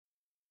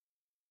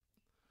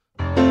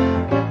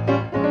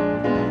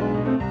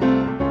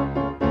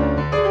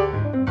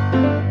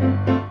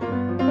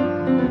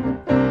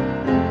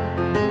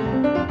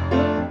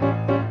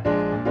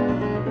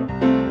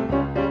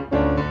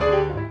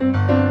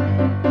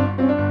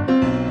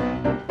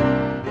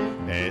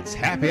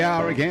Happy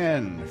hour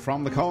again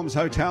from the Columns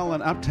Hotel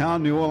in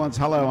Uptown New Orleans.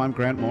 Hello, I'm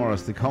Grant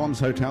Morris. The Columns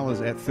Hotel is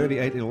at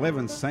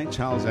 3811 St.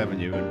 Charles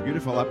Avenue in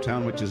beautiful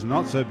Uptown, which is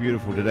not so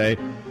beautiful today.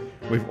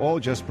 We've all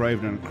just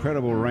braved an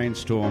incredible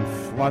rainstorm,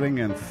 flooding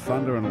and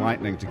thunder and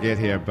lightning to get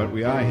here, but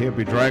we are here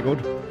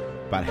bedraggled,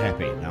 but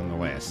happy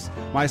nonetheless.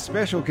 My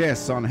special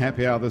guests on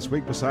Happy Hour this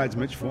week, besides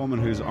Mitch Foreman,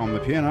 who's on the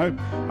piano,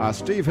 are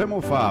Steve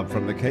Himmelfarb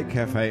from the Cake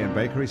Cafe and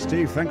Bakery.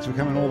 Steve, thanks for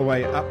coming all the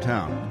way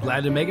uptown.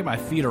 Glad to make it. My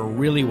feet are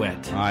really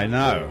wet. I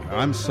know.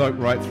 I'm soaked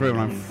right through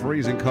and I'm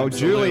freezing cold.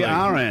 Absolutely. Julie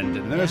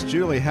Arend, Nurse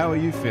Julie, how are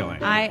you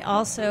feeling? I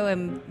also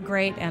am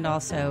great and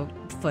also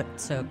foot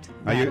soaked.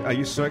 Are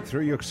you soaked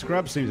through? Your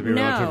scrub seems to be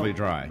relatively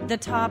dry. The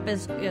top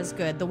is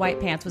good. The white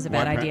pants was a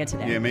bad idea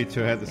today. Yeah, me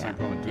too. Had the same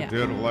problem.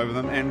 Dirt all over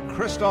them. And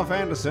Christoph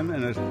Anderson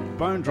in a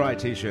bone dry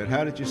t-shirt.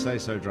 How did you stay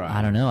so dry?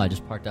 I don't know. I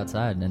just parked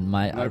outside and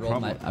I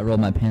rolled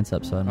my pants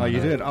up. So I don't know.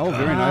 You did? Oh,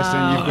 very nice.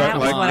 And you've got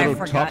like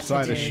little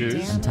top-sided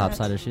shoes. And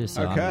top-sided shoes.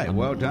 So okay,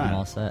 well done. I'm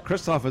all set.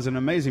 Christoph is an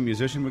amazing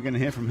musician. We're going to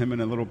hear from him in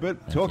a little bit.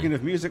 Talking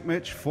of music,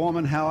 Mitch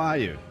Foreman, how are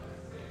you?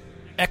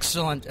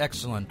 Excellent,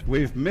 excellent.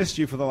 We've missed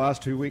you for the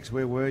last 2 weeks.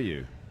 Where were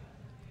you?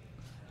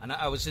 And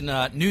I was in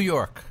New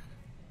York.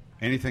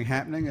 Anything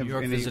happening? New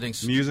York, any visiting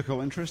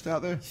musical interest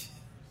out there?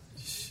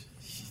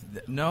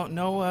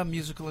 No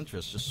musical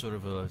interest. Just sort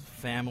of a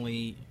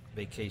family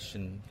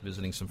vacation,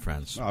 visiting some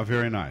friends. Oh,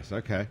 very nice.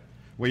 Okay.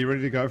 Were you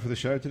ready to go for the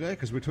show today?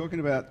 Because we're talking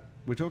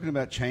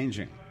about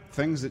changing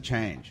things that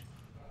change.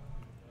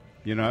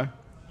 You know,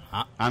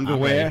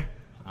 underwear.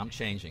 I'm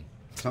changing.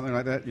 Something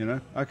like that. You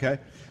know. Okay.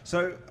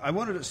 So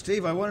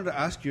Steve, I wanted to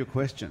ask you a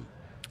question.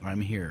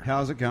 I'm here.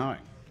 How's it going?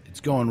 It's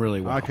going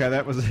really well. Okay,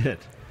 that was it.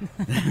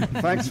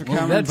 Thanks for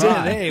coming that's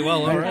by. it. Hey,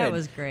 well, all right. That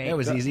was great. That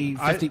was easy.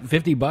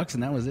 $50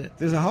 and that was it.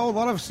 There's a whole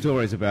lot of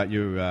stories about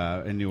you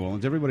in New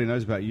Orleans. Everybody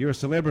knows about you. You're a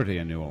celebrity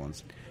in New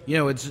Orleans. You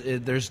know,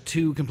 there's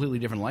two completely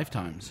different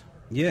lifetimes.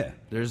 Yeah.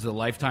 There's the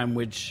lifetime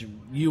which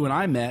you and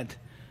I met,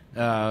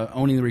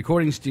 owning the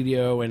recording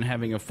studio and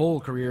having a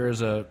full career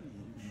as a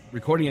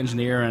recording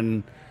engineer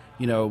and,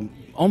 you know,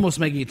 almost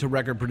making it to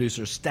record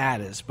producer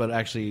status, but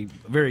actually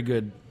very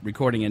good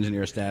recording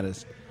engineer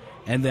status.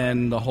 And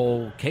then the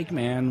whole Cake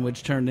Man,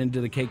 which turned into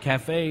the Cake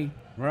Cafe.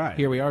 Right.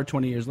 Here we are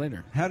 20 years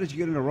later. How did you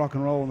get into rock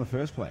and roll in the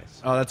first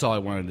place? Oh, that's all I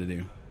wanted to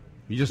do.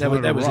 You just that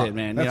was rock. it,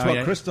 man. That's you know,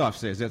 what Christoph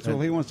says. That's all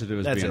he wants to do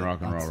is be in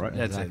rock and roll, right?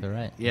 That's exactly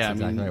right. Yeah,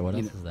 that's exactly right. What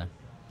else is there?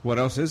 What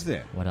else is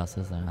there? What else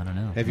is there? I don't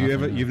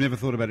know. You've never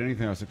thought about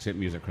anything else except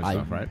music,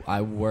 Christoph, right?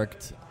 I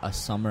worked a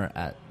summer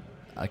at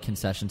a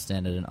concession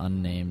stand at an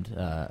unnamed,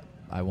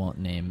 I won't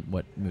name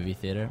what movie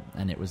theater,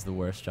 and it was the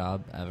worst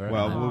job ever.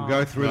 Well, we'll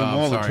go through them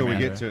all until we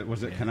get to it.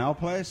 Was it Yeah. Canal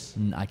Place?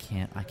 I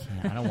can't. I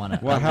don't want to.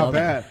 Well, how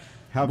bad?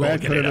 How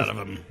bad could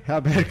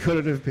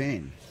it have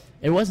been?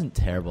 It wasn't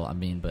terrible. I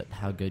mean, but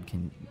how good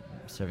can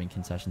serving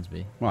concessions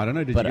be? Well, I don't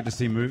know. Did you get to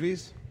see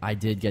movies? I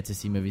did get to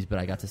see movies, but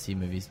I got to see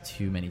movies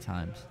too many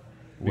times.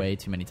 Way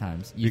too many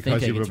times. You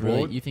because think you were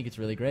bored? You think it's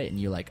really great,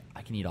 and you're like,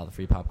 I can eat all the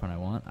free popcorn I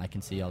want. I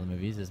can see all the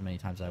movies as many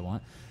times as I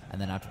want.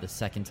 And then after the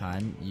second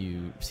time,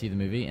 you see the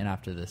movie, and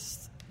after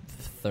this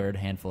third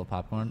handful of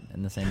popcorn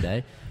in the same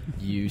day,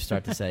 you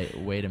start to say,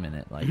 "Wait a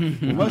minute!" Like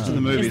most of the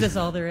movies. Is this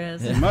all there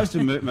is? Yeah.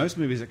 most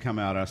movies that come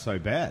out are so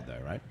bad,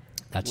 though, right?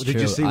 That's true.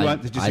 Did you see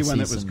one? Did you see one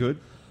that was good?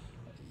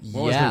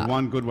 What was Yeah. the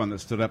one good one that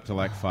stood up to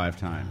like 5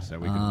 times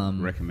that we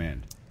could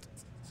recommend?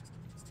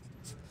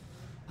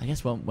 I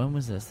guess when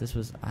was this? This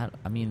was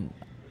I mean,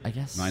 I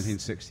guess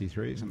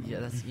 1963 or something. Yeah,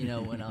 that's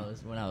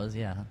when I was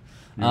yeah.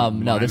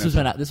 No, this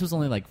was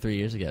only like 3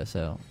 years ago.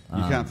 So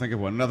you can't think of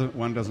one. Another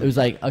one doesn't. It was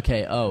like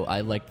okay. Oh, I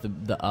liked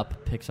the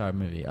Up Pixar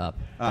movie Up.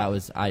 I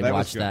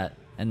watched that,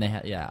 and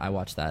I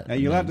watched that. Are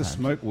you allowed to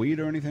smoke weed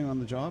or anything on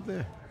the job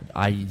there?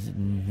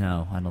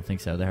 No, I don't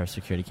think so. There are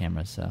security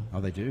cameras, so.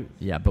 Oh, they do.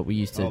 Yeah, but we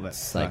used to. Oh, that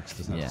sucks.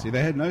 See,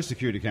 they had no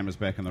security cameras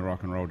back in the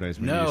rock and roll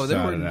days. When you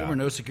started there were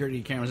no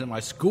security cameras in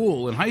my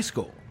school in high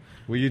school.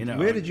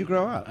 Where did you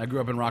grow up? I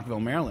grew up in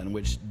Rockville, Maryland,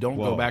 which don't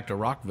go back to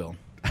Rockville.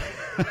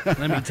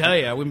 Let me tell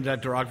you, I went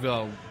back to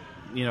Rockville,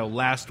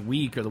 last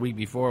week or the week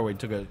before. We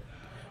took a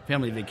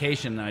family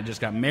vacation, and I just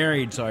got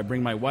married, so I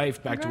bring my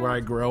wife back to where I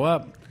grew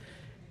up,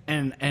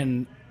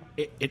 and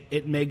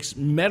it makes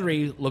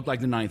Metairie look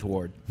like the Ninth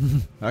Ward.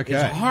 Okay,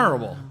 it's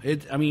horrible.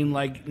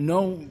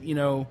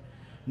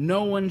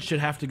 No one should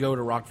have to go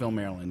to Rockville,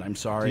 Maryland. I'm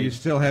sorry. Do you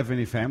still have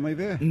any family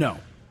there? No.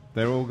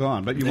 They're all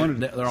gone. But you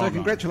wanted. They're all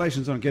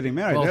congratulations on getting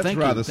married. Well, That's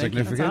rather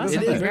significant. That's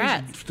awesome. It is.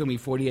 Congrats. It took me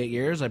 48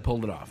 years. I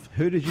pulled it off.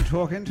 Who did you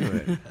talk into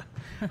it?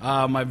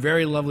 My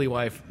very lovely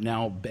wife,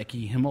 now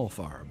Becky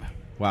Himmelfarb.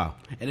 Wow.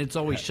 And it's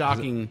always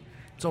shocking.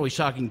 It's always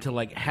shocking to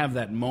have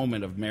that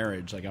moment of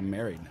marriage, like I'm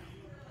married.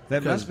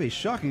 That must be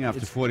shocking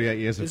after 48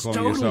 years of calling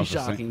yourself. It's It's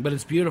totally shocking, but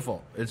it's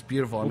beautiful. It's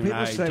beautiful. Well,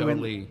 people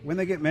say when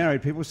they get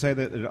married, people say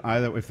that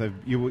either if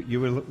you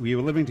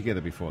were living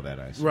together before that,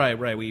 I see.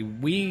 Right.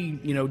 We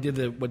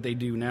did what they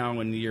do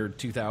now in the year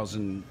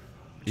 2000.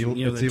 It's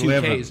the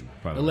 11, 2Ks.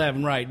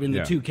 11, right. In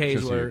the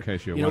 2Ks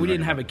where we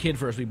didn't have a about kid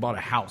first. We bought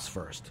a house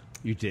first.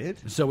 You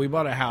did? So we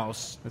bought a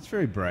house. That's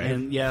very brave.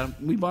 And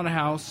we bought a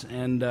house,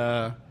 and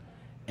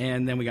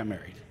and then we got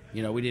married.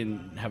 You know, we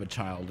didn't have a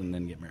child and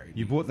then get married.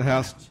 You bought the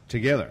house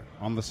together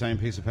on the same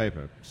piece of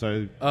paper.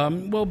 So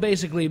Well,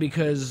 basically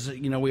because,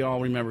 you know, we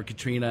all remember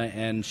Katrina,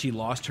 and she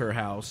lost her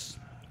house,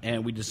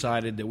 and we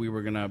decided that we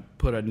were going to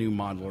put a new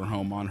modular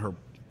home on her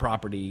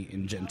property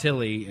in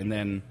Gentilly, and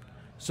then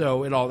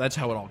that's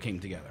how it all came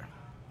together.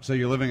 so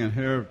you're living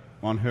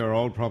on her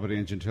old property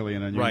in Gentilly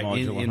in a new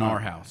modular home. in our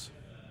house.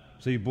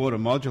 So you bought a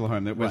modular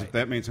home. Right.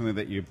 That means something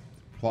that you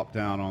plop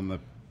down on the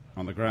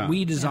ground.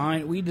 We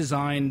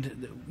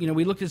designed, you know,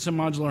 we looked at some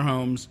modular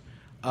homes.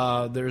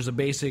 There's a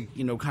basic,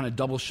 you know, kind of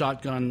double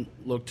shotgun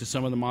look to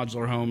some of the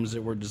modular homes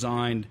that were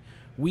designed.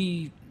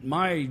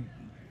 My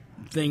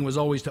thing was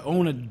always to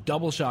own a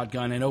double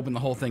shotgun and open the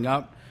whole thing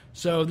up.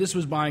 So this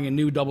was buying a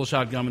new double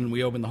shotgun, and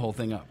we opened the whole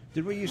thing up.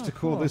 Did we used to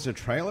call this a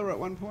trailer at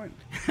one point?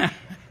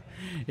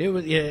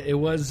 It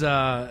was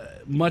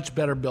much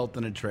better built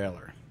than a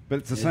trailer. But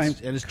it's the same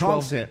and it's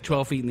concept.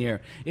 12 feet in the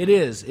air. It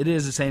is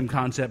the same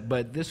concept,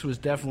 but this was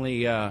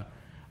definitely an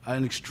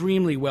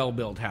extremely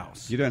well-built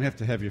house. You don't have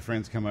to have your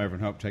friends come over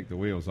and help take the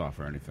wheels off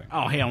or anything.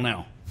 Oh, hell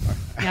no.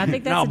 Yeah, I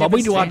think that's No, the but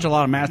we difference do watch too. a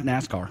lot of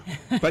NASCAR.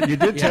 But you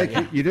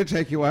did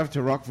take your wife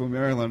to Rockville,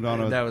 Maryland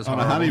on That was a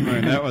horrible.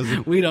 honeymoon. That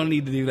was We don't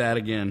need to do that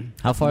again.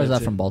 How far is That's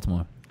that from it.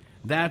 Baltimore?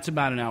 That's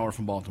about an hour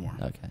from Baltimore.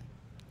 Okay.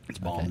 It's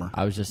Okay. Baltimore.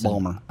 I was just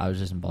Baltimore.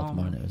 in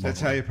Baltimore, and it was. that's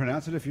how you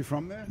pronounce it if you're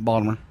from there.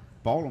 Baltimore.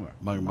 Baltimore.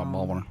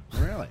 Baltimore.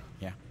 Really?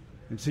 Yeah.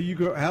 And so you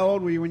grew. How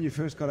old were you when you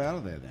first got out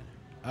of there?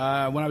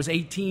 Then When I was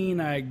 18,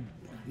 I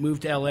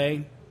moved to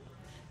L.A.,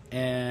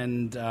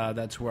 and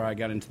that's where I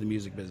got into the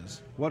music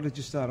business. what did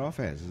you start off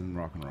as in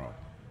rock and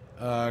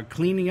roll?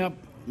 Cleaning up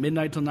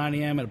midnight till 9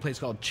 a.m. at a place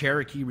called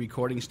Cherokee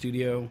Recording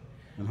Studio.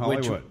 In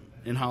Hollywood.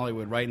 In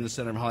Hollywood, right in the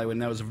center of Hollywood.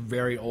 And that was a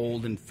very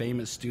old and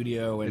famous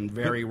studio and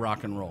very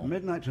rock and roll.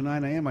 Midnight to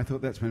 9 a.m. I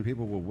thought that's when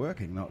people were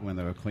working, not when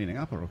they were cleaning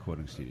up a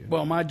recording studio.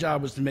 Well, my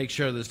job was to make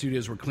sure the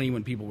studios were clean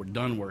when people were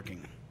done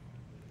working.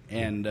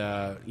 And,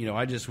 you know,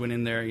 I just went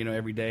in there, you know,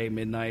 every day,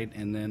 midnight,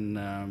 and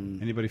then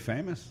Anybody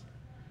famous?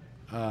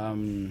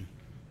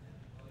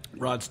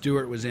 Rod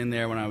Stewart was in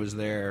there when I was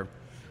there.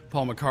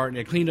 Paul McCartney.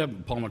 I cleaned up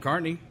Paul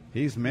McCartney.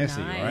 He's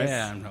messy, Nice. right?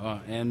 Yeah,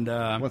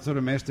 and What sort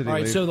of mess did he all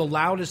right. leave? So the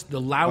loudest.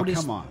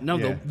 Oh, come on. No,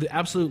 Yeah. the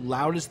absolute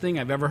loudest thing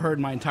I've ever heard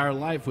in my entire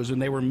life was when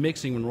they were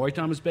mixing. When Roy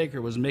Thomas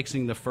Baker was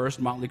mixing the first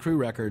Motley Crue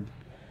record.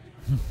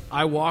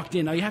 I walked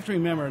in. Now you have to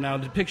remember now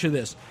to picture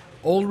this: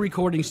 old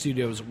recording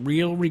studios,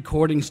 real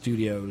recording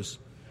studios,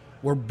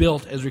 were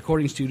built as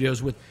recording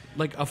studios with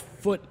like a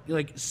foot,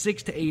 like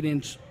 6 to 8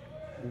 inch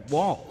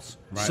walls,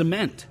 Right.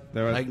 cement.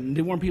 There was- Like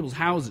they weren't people's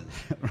houses.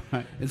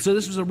 Right. And so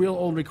this was a real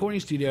old recording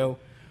studio.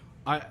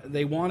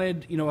 They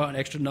wanted, you know,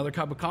 another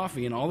cup of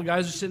coffee, and all the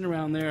guys are sitting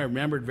around there. I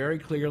remembered very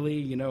clearly,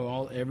 you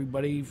know,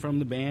 everybody from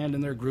the band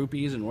and their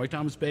groupies and Roy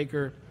Thomas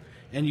Baker.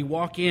 And you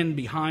walk in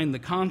behind the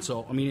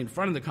console, in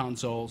front of the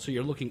console, so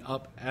you're looking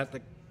up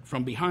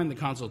from behind the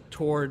console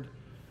toward,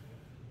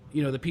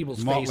 you know, the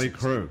people's Motley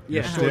faces. Crue. Yeah,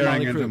 You're toward staring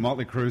Motley into Crue.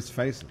 Motley Crue's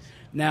faces.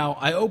 Now,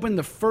 I open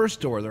the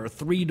first door. There are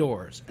 3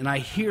 doors, and I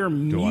hear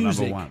number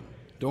music. one.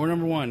 Door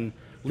number 1,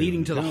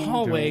 leading to the dun,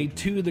 hallway dun.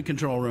 to the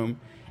control room,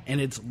 and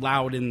it's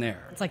loud in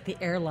there. It's like the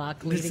airlock.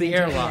 It's leading the into-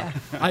 airlock.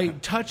 yeah. I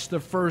touch the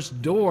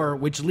first door,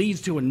 which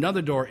leads to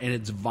another door, and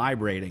it's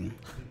vibrating.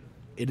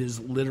 It is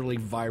literally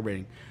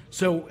vibrating.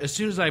 So as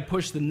soon as I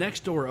push the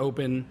next door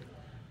open,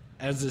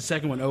 as the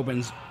second one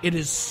opens, it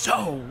is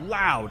so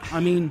loud.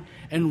 And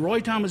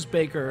Roy Thomas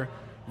Baker,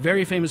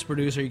 very famous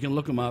producer, you can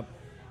look him up,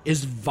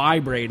 is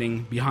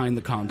vibrating behind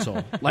the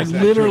console. Like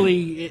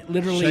literally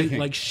Shaking.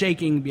 like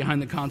shaking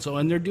behind the console.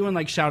 And they're doing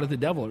like Shout at the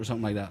Devil or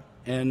something like that.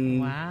 And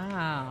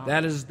Wow.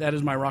 that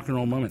is my rock and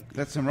roll moment.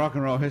 That's some rock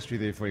and roll history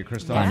there for you,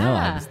 Christoph. I know.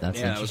 Yeah. That's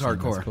Yeah, that was interesting.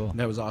 hardcore. That's cool.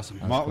 That was awesome.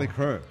 Motley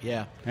Crue.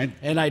 Yeah, And-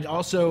 and I'd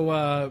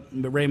also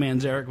Ray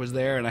Manzarek was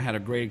there, and I had a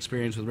great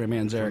experience with Ray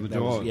Manzarek. From the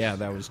That was, Doors. yeah,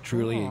 that was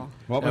truly. Cool.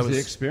 What that was the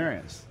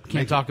experience?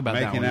 Can't talk about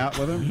that making one. out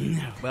with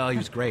him? Well, he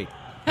was great.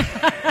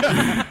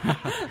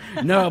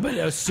 No, but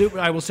it was super.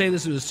 I will say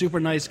this was a super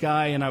nice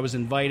guy, and I was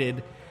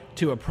invited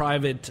to a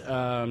private.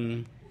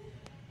 One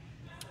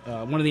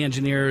of the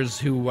engineers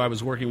who I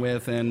was working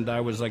with, and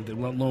I was like the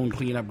lone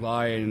cleanup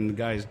guy, and the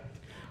guy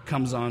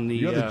comes on the.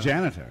 You're the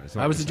janitor. is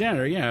what I was you're the saying.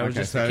 janitor. Yeah, I was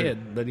Okay, just so- a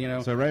kid, but you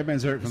know. So Ray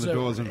Manzarek from the So-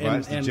 Doors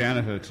invites and- the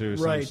janitor to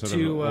some right, sort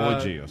to, of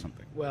orgy or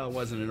something. Well, it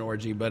wasn't an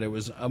orgy, but it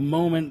was a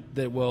moment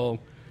that will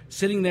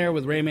sitting there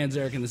with Ray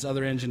Manzarek and this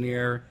other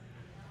engineer,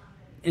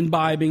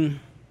 imbibing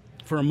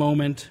for a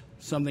moment,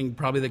 something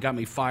probably that got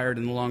me fired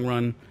in the long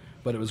run,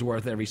 but it was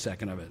worth every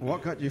second of it.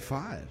 What got you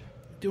fired?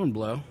 Doing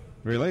blow.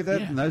 Really? That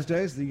Yeah. in those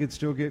days, you could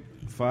still get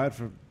fired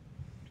for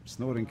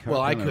snorting coke.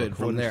 Well, I in a could recording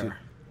from there. studio?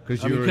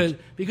 Because you were.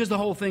 Because the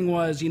whole thing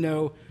was, you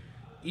know,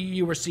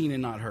 you were seen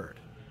and not heard.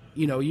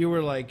 You know, you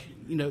were like,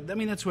 you know, I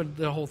mean, that's what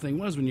the whole thing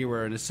was when you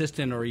were an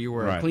assistant or you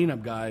were Right. a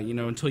cleanup guy. You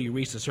know, until you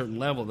reached a certain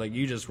level, like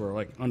you just were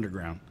like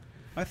underground.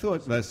 I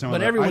thought that some. But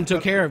of everyone I took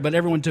thought- care of. But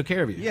everyone took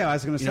care of you. Yeah, I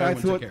was going to You say. know, I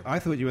everyone thought took care. I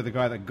thought you were the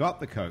guy that got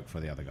the coke for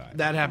the other guy.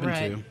 That happened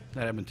Right. too.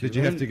 That happened too. Did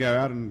you have And to go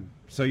out and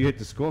so you had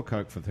to score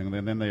coke for the thing,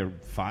 and then they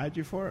fired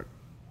you for it?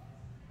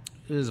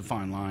 It is a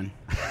fine line.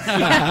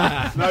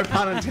 No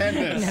pun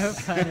intended. No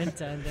pun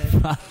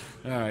intended. All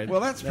right. Well,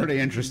 that's pretty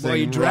interesting. Well,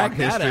 you dragged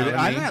rock that history. out.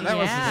 I know that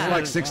Yeah. was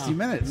like 60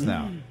 minutes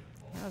now.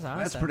 That was awesome.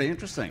 That's pretty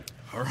interesting.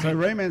 So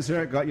Ray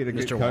Manzarek got you to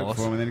get Mr. coke Wallace.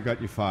 for him, and then he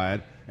got you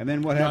fired. And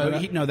then what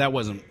happened? No, that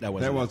wasn't it. That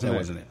That wasn't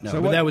wasn't it. it. No, So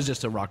but what- that was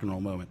just a rock and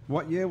roll moment.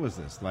 What year was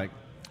this? Like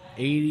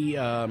 80, the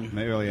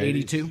early 80s?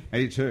 82.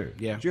 82.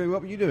 Yeah. Julie,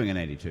 what were you doing in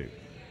 82?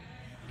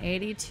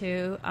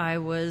 82, I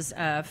was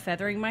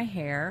feathering my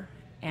hair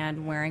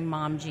and wearing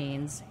mom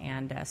jeans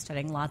and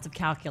studying lots of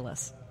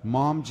calculus.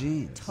 Mom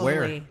jeans.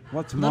 Totally. Where?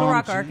 What's Little mom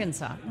Rock, jeans?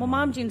 Arkansas. Well,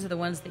 mom jeans are the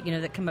ones that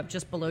that come up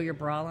just below your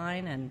bra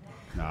line, and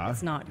No.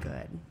 it's not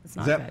good. It's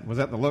not Was good.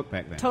 that the look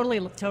back then? Totally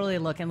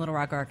look in Little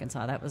Rock,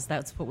 Arkansas.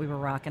 That's what we were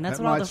rocking. That's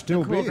That what all might the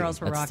still cool be.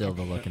 girls were That's rocking. still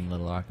the look in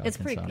Little Rock. It's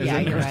pretty. Arkansas. Yeah,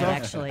 it, you're right. Christoph?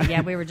 Actually,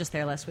 yeah, we were just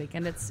there last week,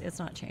 and it's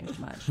not changed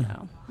much.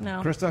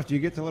 No. Christoph, do you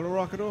get to Little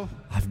Rock at all?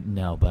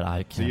 No, but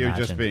I can. So you were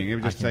just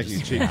imagine. taking a I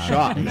can cheap just-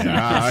 shot. Yeah.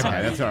 Ah, okay,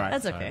 that's all right.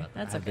 That's okay.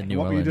 That's I've okay. been New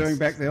What were you Orleans. doing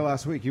back there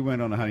last week? You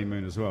went on a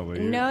honeymoon as well, were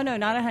you? No,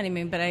 not a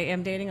honeymoon, but I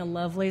am dating a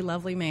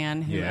lovely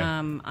man who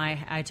Yeah.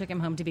 I took him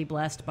home to be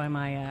blessed by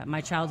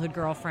my childhood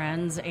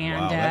girlfriends,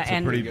 and Wow, that's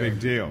and a pretty big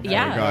deal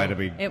Yeah. for a guy to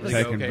be It was-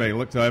 taken, Okay. be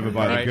looked over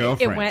by the Right.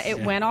 girlfriends.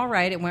 it went all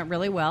right. It went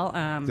really well.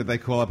 Did they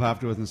call up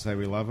afterwards and say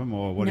we love him,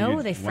 or what? No, do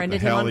you, they what the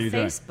friended him hell on are you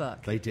doing?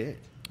 Facebook. They did.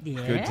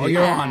 Yeah. Good Oh, to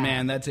you're on,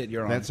 man. That's it.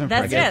 You're on. That's That's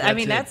impressive. it. I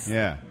mean, That's that's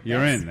Yeah, you're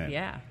that's- in then.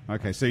 Yeah.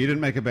 Okay, so you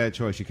didn't make a bad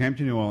choice. You came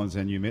to New Orleans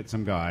and you met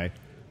some guy,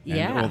 and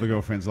Yeah. all the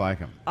girlfriends like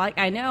him.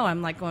 I know.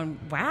 I'm like going,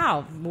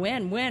 wow,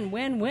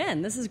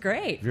 win. This is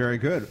great. Very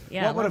good.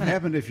 Yeah, What would have loving it.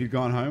 happened if you'd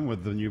gone home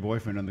with the new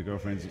boyfriend and the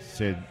girlfriends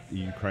said, "Are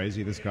you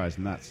crazy? This guy's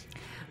nuts."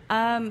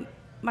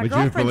 My Would you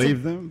have girlfriends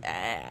believed them?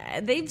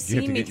 They've to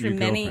seen me get through new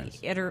many,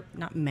 girlfriends.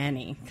 not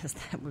many, because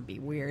that would be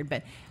weird,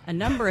 but a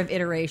number of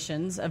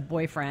iterations of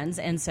boyfriends.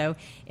 And so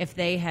if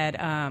they had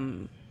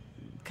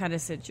kind of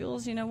said,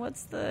 Jules,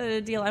 what's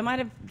the deal? I might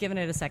have given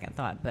it a second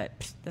thought, but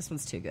this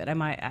one's too good.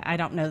 I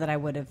don't know that I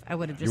would have just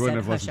You wouldn't said,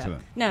 have hush listened to up.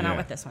 them. No, Yeah. not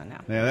with this one, no.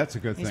 Yeah, that's a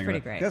good He's thing.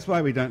 pretty great. That's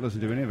why we don't listen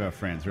to any of our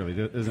friends, really,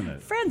 isn't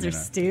it? Friends are You know?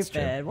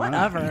 stupid. Why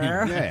not?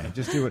 Whatever. Yeah,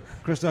 just do it.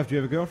 Christoph, do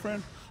you have a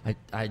girlfriend?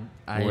 I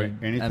Or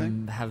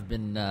anything? have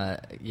been.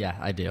 Yeah,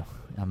 I do.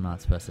 I'm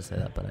not supposed to say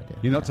that, but I do.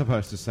 You're not Yeah.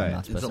 supposed to say I'm it. not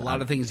There's supposed a to-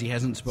 lot of things he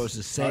hasn't supposed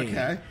to say.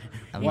 Okay.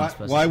 I'm Why, not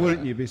supposed why to-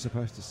 wouldn't you be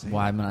supposed to say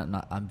Why it? am I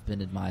not? I've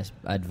been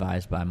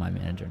advised by my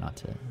manager not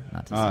to say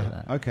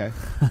that. Okay.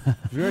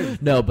 Very,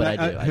 No, but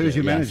I do. I who's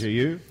do, your yes. manager?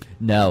 You?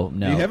 No.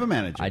 Do you have a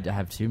manager? I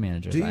have two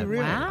managers. Do you I have,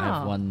 really? I have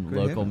Wow. one Good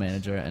local heavens.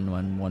 manager and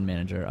one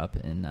manager up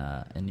in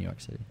New York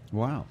City.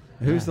 Wow.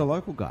 Who's the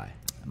local guy?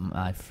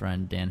 My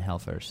friend Dan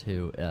Helfers,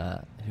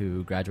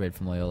 who graduated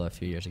from Loyola a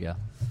few years ago.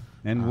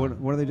 And what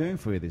are they doing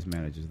for you, these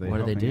managers? What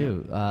do they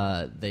helping do?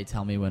 out? They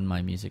tell me when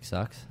my music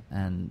sucks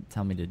and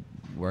tell me to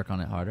work on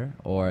it harder,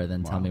 or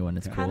then tell Wow. me when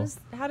it's Okay. cool.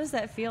 How does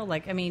that feel?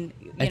 Like, I mean,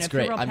 It's if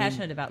you're great. real I mean,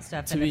 passionate about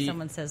stuff, to and if be-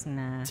 someone says,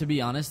 nah. To be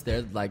honest,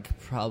 they're like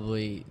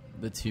probably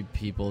the two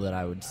people that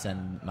I would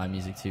send my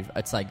music to.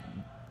 It's like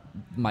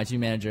my two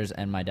managers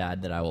and my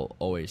dad that I will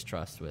always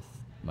trust with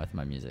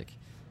my music.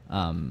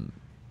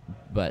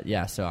 But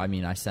yeah, so I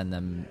mean, I send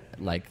them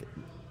like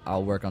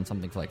I'll work on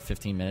something for like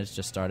 15 minutes,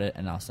 just start it,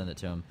 and I'll send it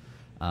to them.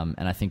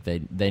 And I think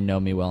they know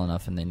me well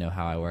enough and they know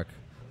how I work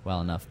well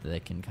enough that they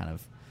can kind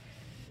of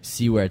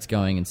see where it's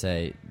going and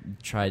say,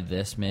 try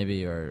this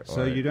maybe, or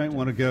So you don't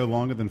want to go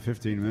longer than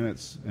 15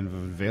 minutes of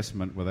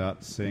investment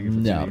without seeing if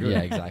it's No, any good? yeah,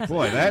 exactly.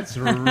 Boy, that's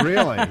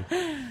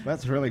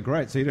really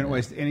great. So you don't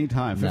waste any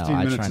time. No, 15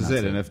 I minutes try is not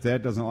it, to. and if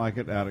Dad doesn't like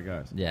it, out it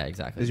goes. Yeah,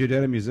 exactly. Is your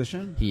dad a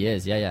musician? He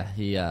is, yeah.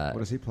 He What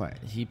does he play?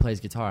 He plays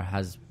guitar.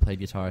 Has played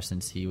guitar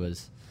since he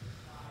was,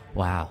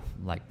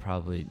 like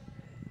probably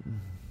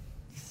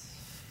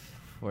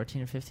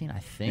 14 or 15, I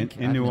think. In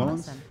New I've been-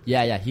 Orleans? Awesome.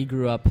 Yeah. He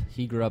grew up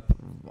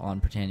on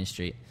Britannia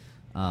Street,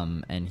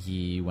 and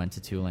he went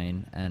to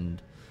Tulane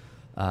and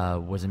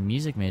was a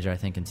music major, I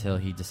think, until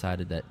he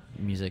decided that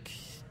music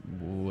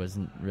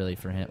wasn't really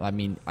for him. I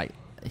mean,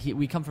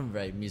 we come from a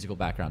very musical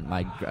background.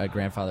 My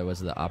grandfather was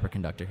the opera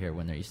conductor here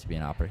when there used to be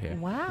an opera here.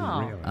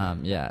 Wow.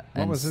 Really? Yeah.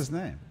 What and was his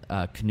name?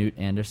 Knut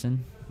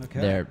Anderson.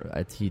 Okay.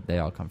 They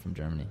all come from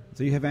Germany.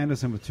 So you have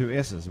Anderson with two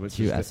S's, which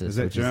Two is, S's. is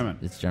that which German?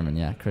 It's German,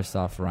 yeah.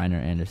 Christoph Reiner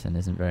Anderson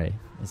isn't very New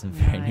Nice.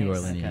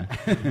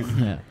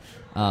 Orleanian.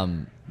 Yeah.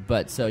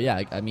 But so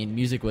yeah, I mean,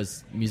 music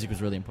was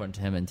really important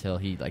to him until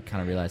he like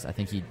kind of realized. I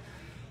think he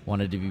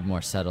wanted to be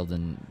more settled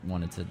and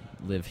wanted to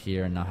live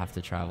here and not have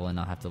to travel and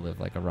not have to live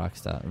like a rock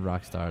star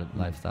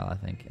lifestyle. I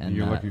think. And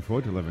you're looking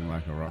forward to living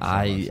like a rock star.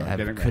 I lifestyle,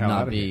 getting the could hell out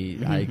not of here.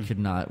 be. I could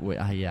not.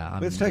 Yeah.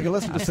 Let's take a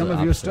listen to some of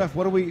your stuff.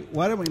 Why don't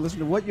we listen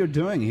to what you're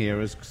doing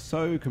here? Is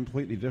so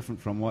completely different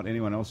from what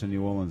anyone else in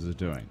New Orleans is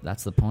doing.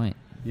 That's the point.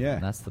 Yeah,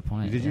 That's the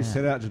point. Did you yeah.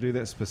 set out to do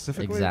that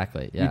specifically?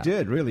 Exactly, yeah. You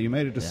did, really. You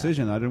made a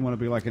decision. I didn't want to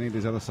be like any of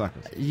these other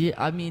suckers. Yeah,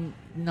 I mean,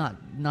 not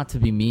to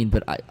be mean,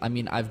 but I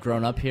mean, I've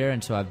grown up here,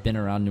 and so I've been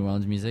around New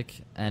Orleans music,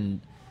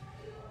 and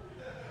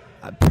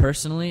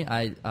personally,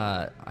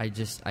 I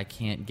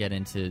can't get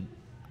into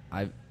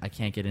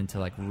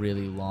like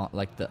really long,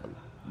 like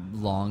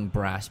long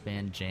brass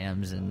band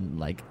jams, and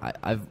like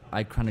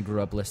I kind of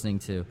grew up listening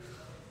to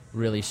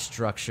really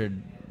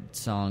structured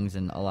songs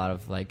and a lot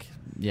of like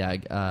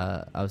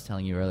I was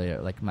telling you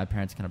earlier, like my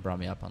parents kind of brought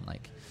me up on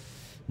like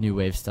new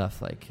wave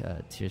stuff, like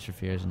Tears for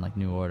Fears and like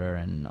New Order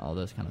and all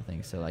those kind of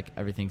things. So like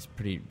everything's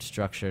pretty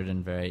structured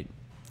and very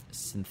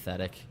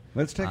synthetic.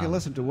 Let's take a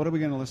listen to, what are we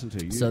going to listen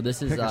to? So this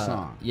pick is a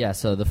song. Yeah,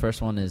 so the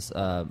first one is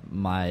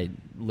my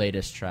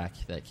latest track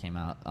that came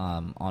out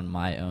on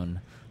my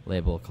own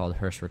label called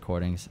Hearst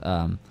Recordings,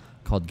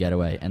 called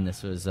Getaway, and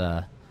this was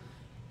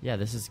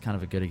this is kind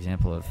of a good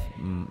example of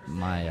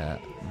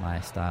my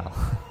style.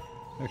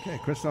 Okay,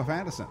 Christoph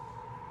Anderson.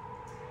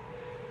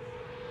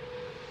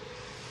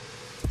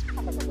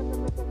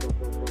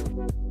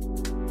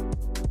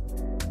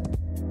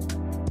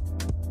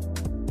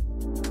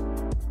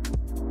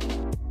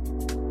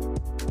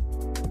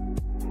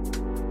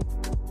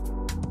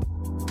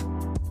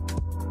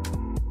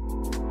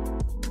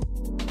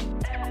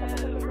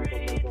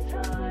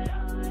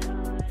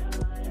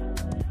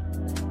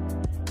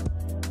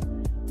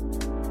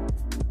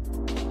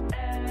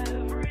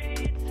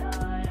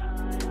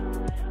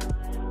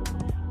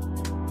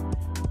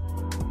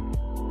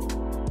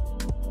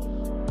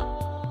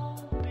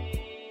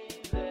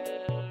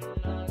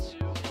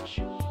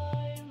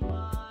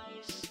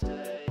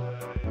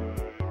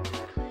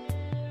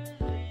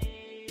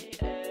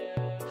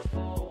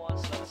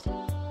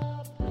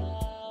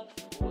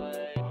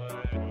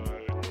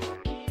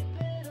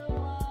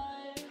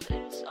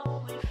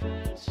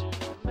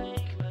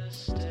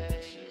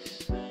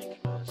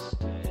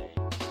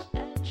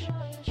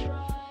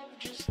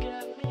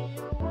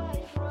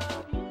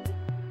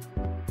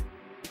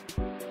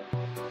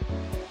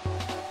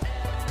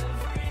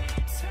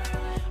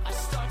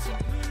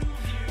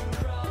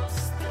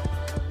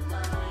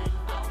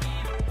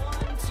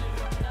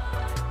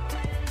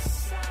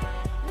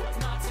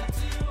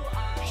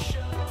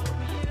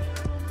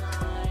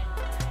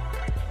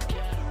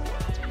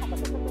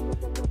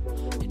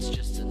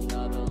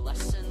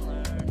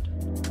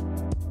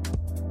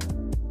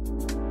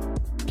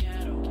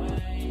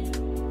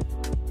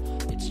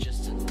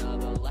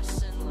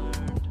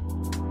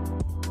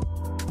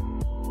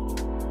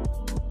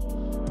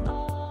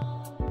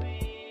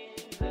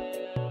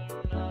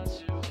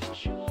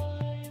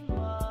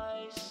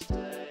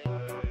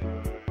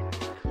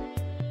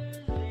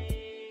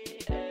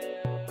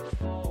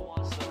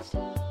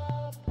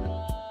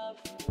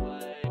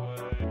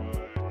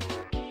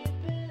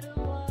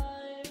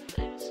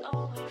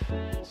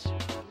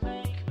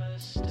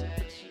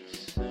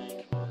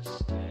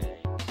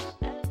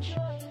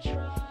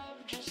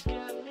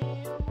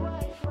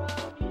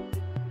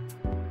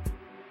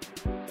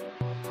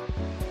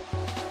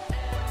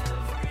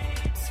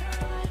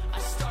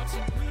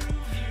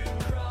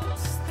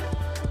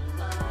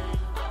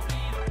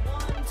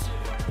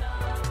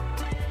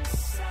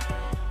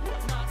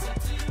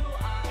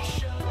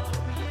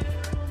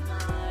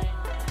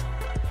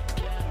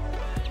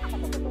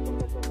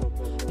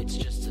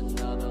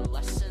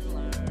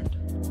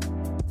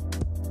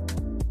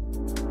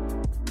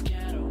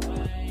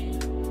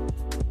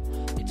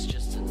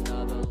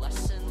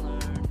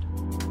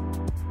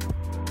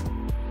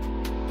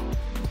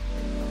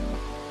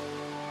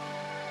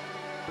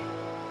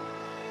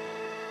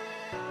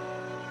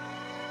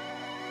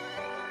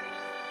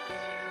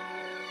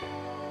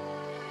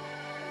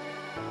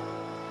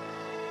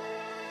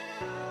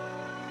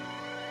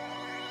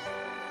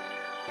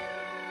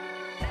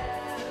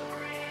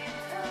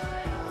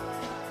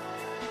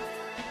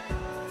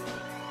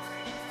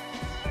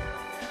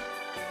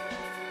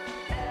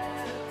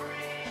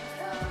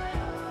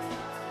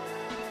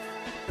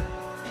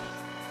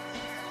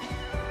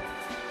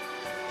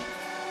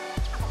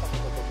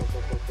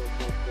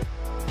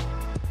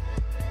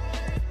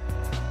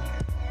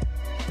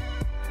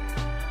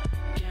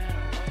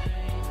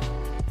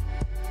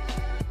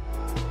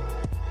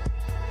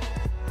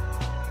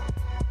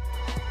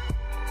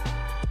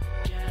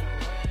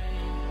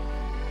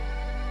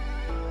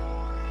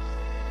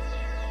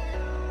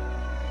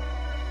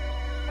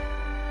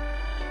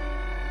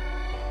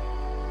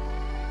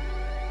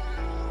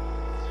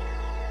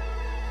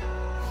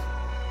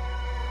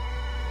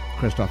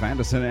 Christoph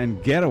Anderson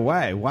and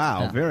Getaway.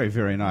 Wow, Yeah. very,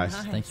 very nice.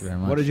 Thank you very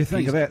much. What did you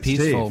think of that,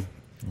 Peaceful. Steve?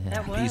 Yeah.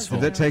 That was. Peaceful.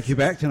 Did that take you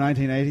back to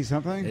 1980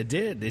 something? It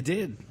did. It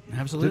did.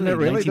 Absolutely. Didn't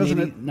it really? Doesn't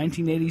it?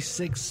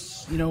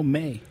 1986,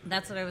 May.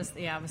 That's what I was.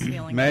 Yeah, I was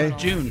feeling. May? a little-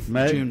 June.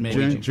 May, June, maybe.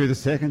 June. June the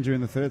 2nd,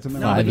 June the 3rd, something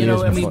No, like Five that. You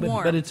know, years I mean, before.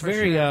 More, but it's for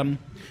very. sure.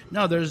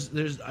 No,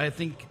 there's. I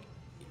think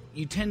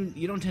you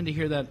don't tend to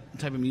hear that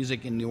type of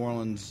music in New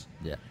Orleans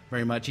Yeah.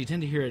 very much. You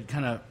tend to hear it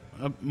kind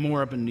of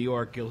more up in New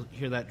York. You'll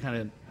hear that kind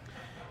of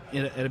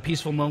at a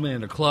peaceful moment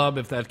in a club,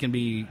 if that can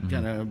be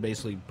kind of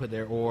basically put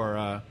there, or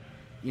I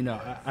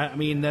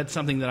mean that's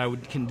something that I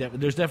would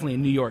there's definitely a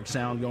New York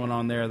sound going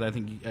on there that I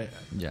think.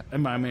 Yeah.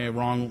 Am I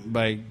wrong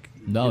by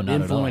No, not at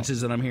all.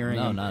 influences that I'm hearing?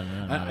 No, not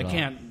I at all.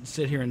 can't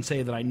sit here and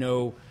say that I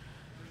know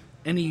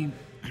any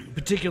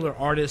particular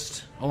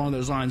artist along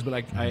those lines, but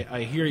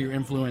I hear your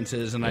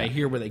influences and I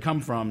hear where they come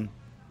from.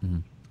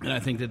 And I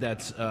think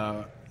that's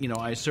I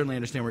certainly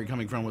understand where you're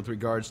coming from with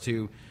regards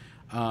to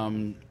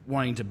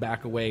wanting to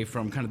back away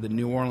from kind of the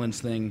New Orleans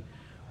thing.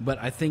 But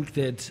I think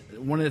that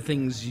one of the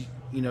things,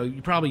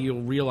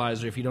 you'll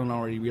realize, or if you don't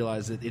already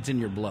realize it, it's in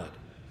your blood.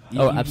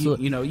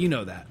 Absolutely. You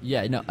know that.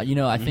 Yeah,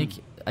 no, I think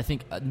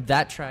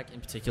that track in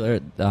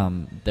particular,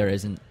 there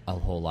isn't a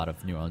whole lot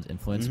of New Orleans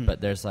influence, but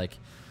there's like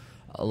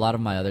a lot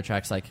of my other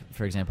tracks, like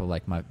for example,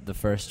 like the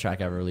first track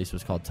I ever released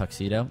was called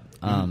Tuxedo,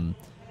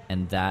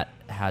 and that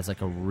has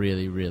like a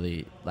really,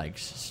 really like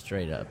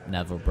straight up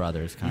Neville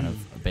Brothers kind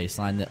of bass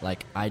line that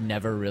like I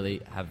never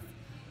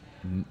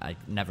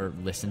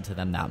listened to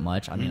them that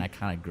much. I mean, I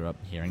kind of grew up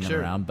hearing them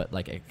around, but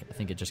like I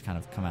think it just kind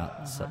of it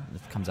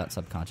comes out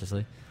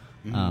subconsciously.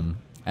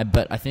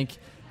 But I think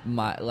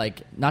not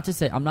to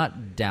say I'm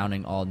not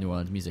downing all New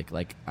Orleans music.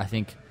 Like I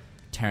think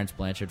Terrence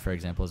Blanchard, for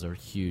example, is a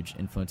huge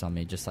influence on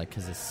me, just like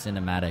because it's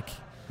cinematic.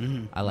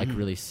 I like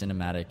really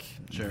cinematic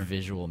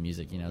visual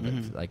music.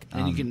 That's like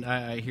and you can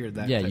I hear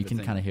that. Yeah, type you of can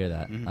thing. kind of hear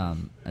that.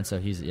 And so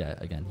he's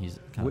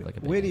kind of like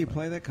a big Where do you influence.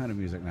 play that kind of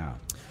music now?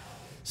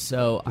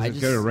 So Does I it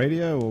just go to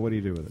radio, or what do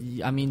you do with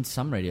it? I mean,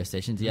 some radio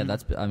stations. Yeah,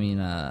 that's. I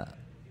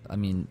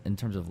mean, in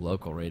terms of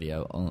local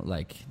radio,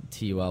 like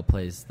TUL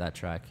plays that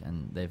track,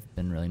 and they've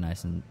been really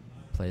nice and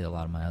played a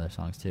lot of my other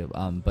songs too.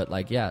 But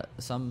like, yeah,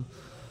 some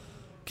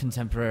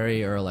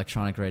contemporary or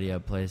electronic radio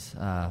plays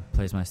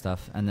my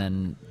stuff. And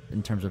then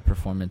in terms of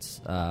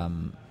performance,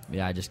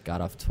 I just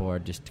got off tour,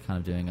 just kind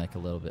of doing like a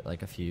little bit,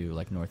 like a few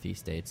like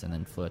Northeast dates, and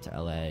then flew out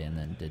to LA, and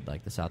then did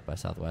like the South by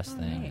Southwest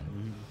thing. Right.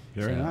 And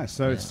Very nice.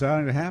 So it's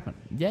starting to happen.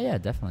 Yeah,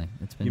 definitely.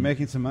 It's been. You're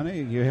making some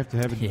money. You have to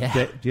have do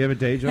you have a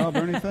day job or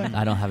anything?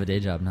 I don't have a day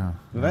job now.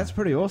 Well, that's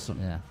pretty awesome.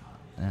 Yeah.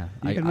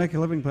 You can make a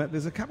living.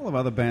 There's a couple of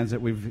other bands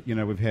that we've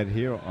had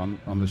here on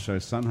the show.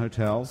 Sun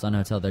Hotel. Sun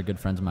Hotel, they're good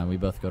friends of mine. We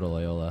both go to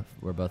Loyola.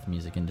 We're both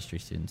music industry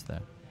students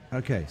there.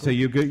 Okay, so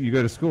you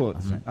go to school.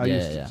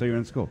 Yeah. So you're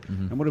in school.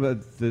 And what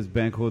about this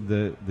band called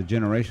the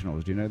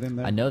Generationals? Do you know them?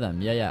 I know them.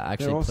 Yeah. I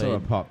actually They're also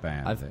played, a pop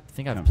band. I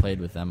think I've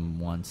played with them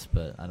once,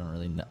 but I don't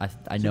really know.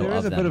 I know there is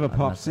of a them. bit of a I've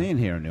pop met them. scene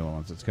here in New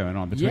Orleans that's going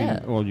on between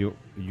all you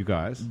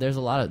guys. There's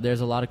a lot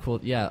of cool.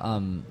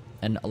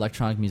 And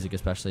electronic music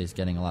especially is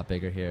getting a lot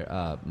bigger here.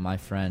 My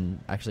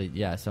friend,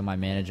 so my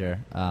manager,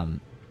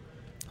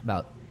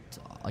 about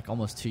like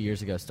almost 2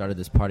 years ago, started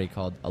this party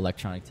called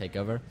Electronic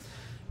Takeover,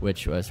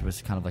 which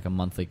was kind of like a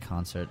monthly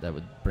concert that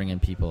would bring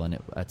in people, and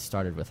it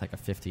started with like a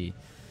 50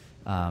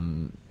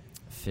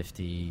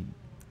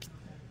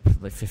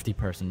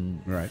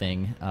 person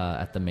thing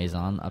at the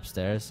Maison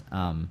upstairs,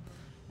 and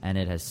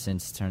it has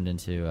since turned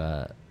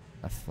into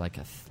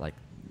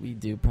we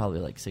do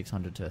probably like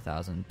 600 to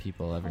 1,000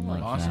 people every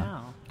month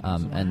now.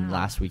 And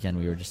last weekend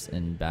we were just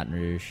in Baton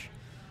Rouge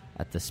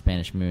at the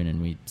Spanish Moon,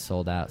 and we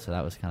sold out. So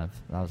that was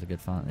a good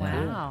fun. Wow.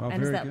 Yeah. Oh,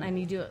 And is very that? good. And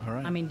you do it? All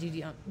right. I mean, do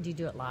you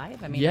do it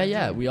live? I mean,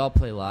 Yeah. We all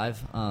play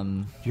live.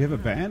 Do you have a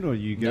band, or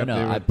you get No, up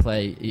there? I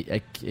play.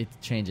 It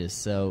changes.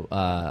 So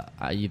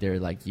I either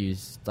like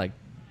use like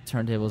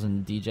turntables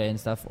and DJ and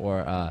stuff,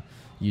 or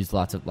use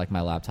lots of like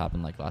my laptop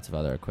and like lots of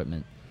other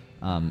equipment.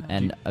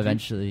 And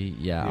eventually,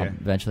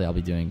 I'll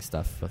be doing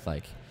stuff with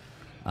like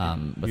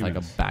like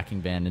a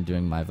backing band and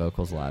doing my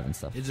vocals live and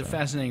stuff. It's a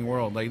fascinating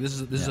world. Like this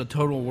is a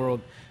total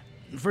world.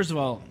 First of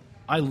all,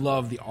 I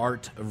love the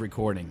art of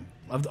recording.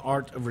 Love the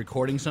art of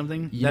recording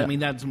something. Yeah. I mean,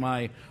 that's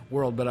my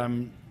world. But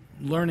I'm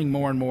learning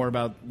more and more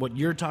about what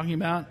you're talking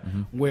about,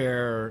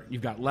 where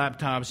you've got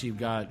laptops, you've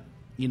got,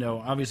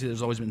 obviously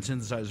there's always been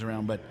synthesizers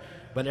around, but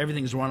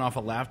everything's run off a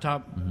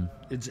laptop.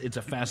 It's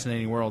a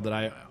fascinating world that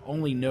I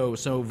only know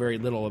so very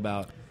little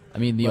about. I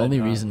mean, the only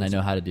reason I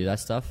know how to do that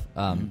stuff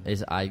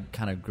is I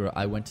kind of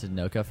I went to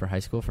NOCA for high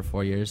school for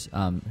 4 years.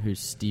 Who's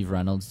Steve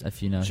Reynolds,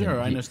 if you know him.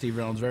 Sure, I know Steve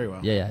Reynolds very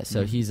well. Yeah.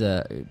 So he's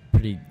a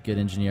pretty good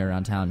engineer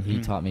around town.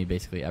 He taught me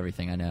basically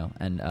everything I know,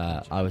 and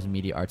I was a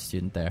media arts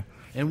student there.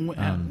 And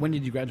when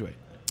did you graduate?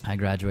 I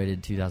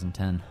graduated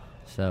 2010.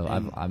 So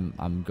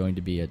I'm going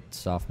to be a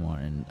sophomore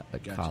in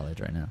college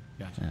right now.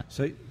 Gotcha.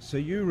 Yeah. So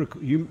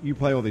you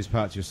play all these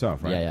parts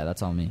yourself, right? Yeah,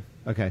 that's all me.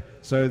 Okay.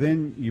 So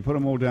then you put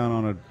them all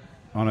down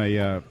on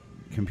a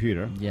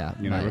computer. Yeah,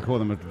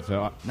 record them.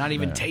 So Not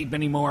even tape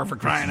anymore, for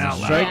crying out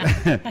loud.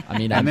 straight. I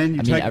mean, And then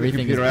you take the everything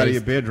computer is out of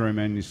your based- bedroom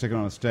and you stick it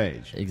on a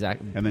stage.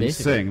 Exactly. And then you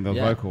Basically, sing the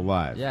yeah. vocal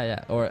live.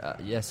 Yeah. Or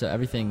so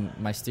everything.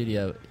 My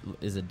studio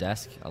is a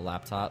desk, a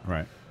laptop,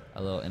 Right.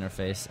 a little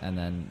interface, and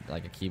then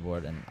like a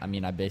keyboard. And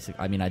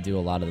I do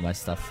a lot of my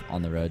stuff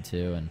on the road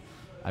too, and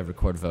I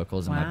record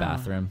vocals in my Wow.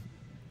 bathroom.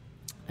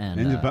 And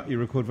You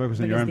record vocals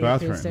in But your is own the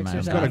bathroom. acoustics or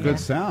It's got a something, good yeah.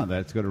 sound.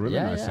 It's got a really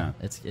nice sound.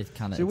 It's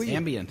kind of See, we-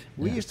 Ambient.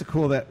 We Yeah. used to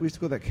call that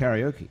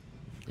karaoke.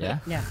 yeah.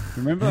 Yeah.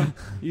 Remember,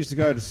 you used to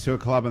go to a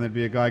club and there'd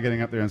be a guy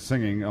getting up there and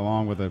singing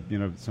along with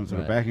some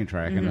sort of Right. backing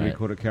track, and we Right.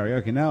 called it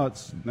karaoke. Now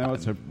it's I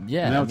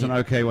an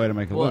okay way to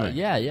make a Well, living.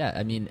 yeah.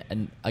 I mean,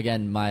 and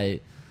again, my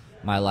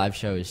live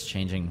show is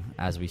changing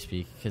as we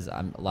speak because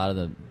a lot of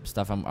the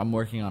stuff I'm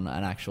working on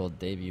an actual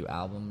debut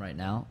album right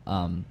now,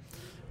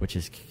 which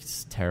is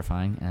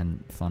terrifying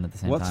and fun at the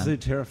same time. What's the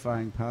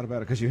terrifying part about it?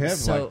 Because you have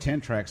So- like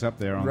 10 tracks up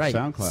there on Right.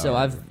 SoundCloud. So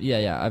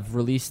I've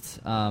released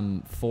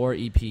 4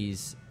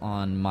 EPs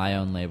on my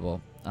own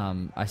label.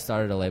 I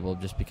started a label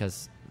just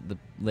because the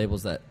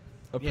labels that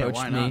Yeah, approached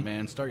why me, not,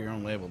 man? Start your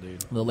own label,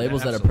 dude. the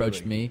labels Yeah, that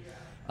approached absolutely. me,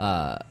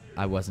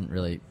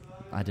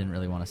 I didn't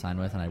really want to sign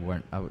with,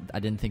 and I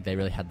didn't think they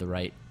really had the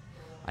right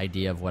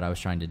idea of what I was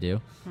trying to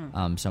do.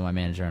 So my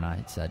manager and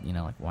I said,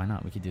 like, why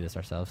not? We could do this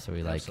ourselves. So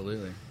we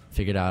Absolutely.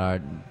 figured out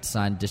our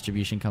signed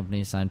distribution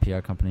company, signed PR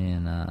company,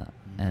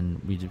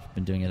 and we've just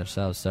been doing it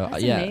ourselves. So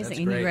That's yeah, amazing. That's And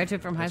you great.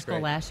 graduated from high That's school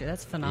great. last year.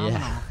 That's phenomenal.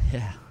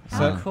 yeah.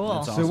 How cool.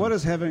 That's So awesome. what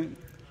is having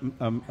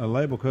a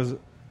label? Because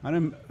I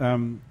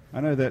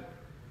know that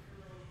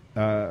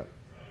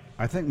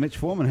I think Mitch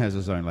Foreman has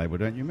his own label,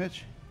 don't you,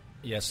 Mitch?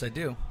 Yes, I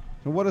do.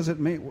 So what does it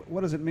mean?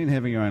 What does it mean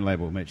having your own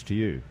label, Mitch? To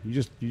you, you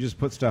just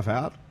put stuff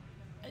out.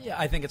 Yeah,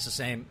 I think it's the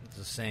same. It's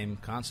the same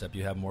concept.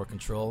 You have more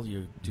control.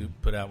 You do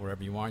put out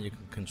wherever you want. You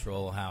can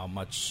control how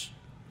much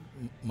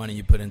money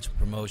you put into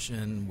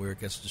promotion, where it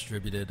gets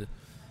distributed.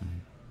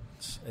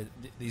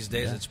 These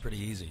days, it's pretty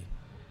easy.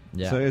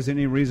 Yeah. So is there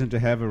any reason to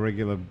have a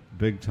regular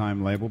big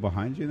time label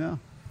behind you now?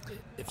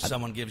 If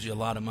someone gives you a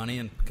lot of money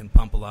and can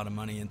pump a lot of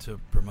money into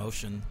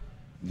promotion,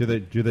 Do they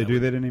do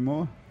that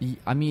anymore?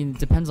 I mean,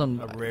 depends on.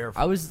 A rare-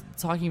 I was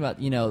talking about,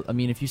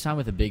 if you sign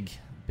with a big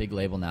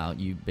label now,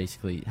 you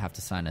basically have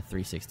to sign a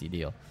 360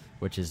 deal,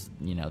 which is,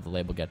 the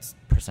label gets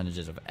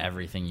percentages of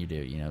everything you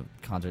do,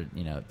 concert,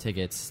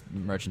 tickets,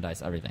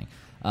 merchandise, everything.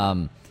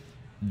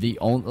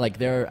 There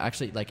are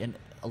actually, and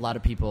a lot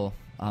of people,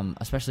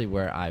 especially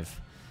where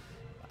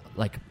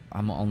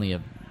I'm only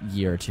a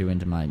year or two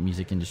into my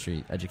music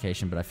industry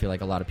education, but I feel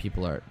like a lot of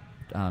people are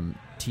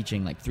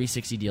teaching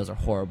 360 deals are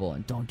horrible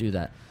and don't do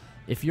that.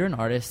 If you're an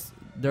artist,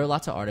 there are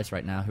lots of artists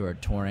right now who are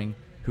touring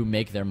who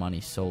make their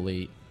money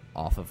solely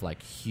off of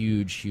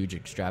huge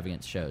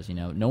extravagant shows.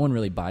 No one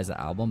really buys the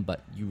album,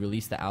 but you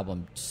release the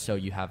album so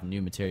you have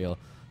new material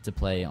to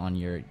play on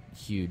your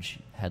huge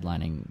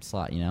headlining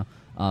slot.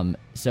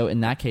 So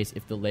in that case,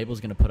 if the label's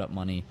going to put up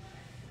money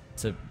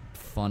to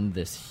fund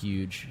this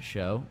huge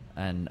show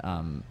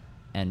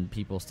and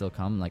people still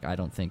come, I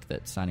don't think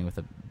that signing with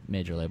a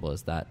major label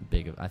is that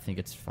big. I think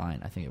it's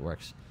fine. I think it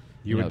works.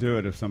 You would do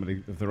it if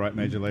the right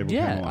major label came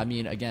Yeah, along. I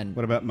mean, again,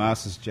 What about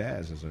Masters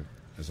Jazz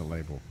as a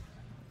label?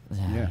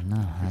 Yeah.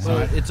 no. So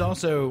it's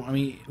also,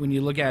 when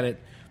you look at it,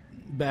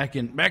 back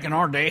in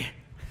our day,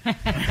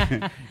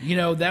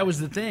 that was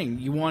the thing.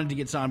 You wanted to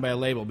get signed by a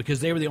label because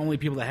they were the only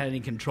people that had any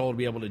control to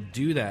be able to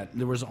do that.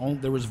 There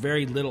was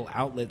very little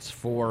outlets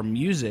for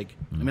music.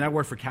 I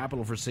worked for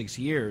Capitol for 6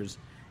 years,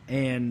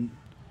 and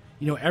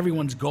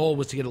everyone's goal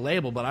was to get a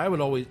label. But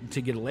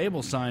to get a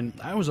label signed,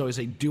 I was always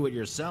say, do it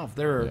yourself.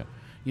 Do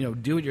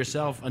it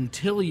yourself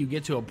until you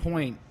get to a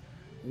point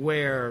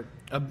where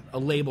a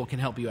label can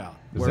help you out.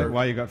 Is that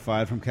why you got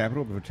fired from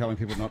Capitol for telling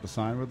people not to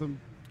sign with them?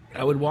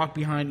 I would walk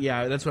behind.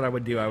 Yeah, that's what I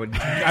would do. I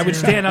would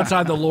stand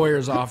outside the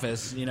lawyer's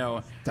office.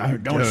 Don't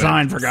do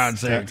sign it. for God's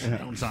sakes.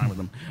 Don't sign with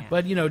them.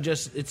 But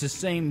it's the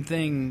same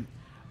thing.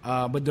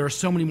 But there are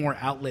so many more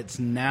outlets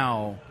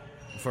now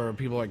for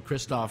people like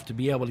Christoph to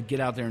be able to get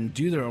out there and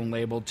do their own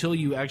label. Till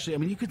you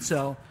actually, you could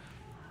sell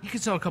a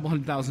couple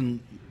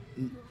 100,000,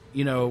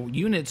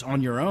 units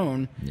on your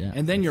own,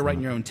 and then you're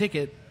writing your own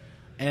ticket.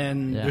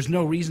 And there's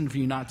no reason for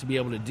you not to be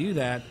able to do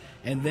that.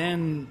 And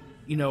then,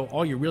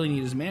 all you really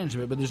need is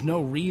management. But there's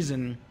no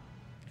reason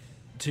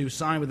to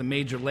sign with a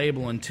major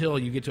label until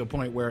you get to a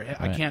point where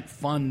I can't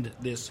fund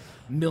this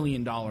 $1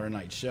 million a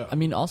night show.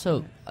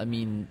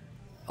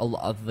 A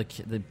lot of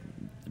the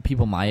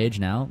people my age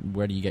now,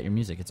 where do you get your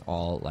music? It's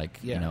all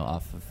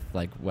off of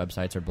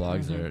websites or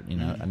blogs or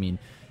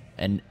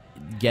and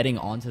getting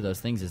onto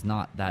those things is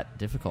not that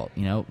difficult.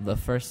 The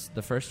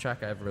first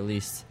track I've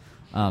released,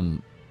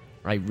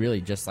 I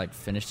really just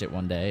finished it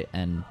one day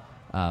and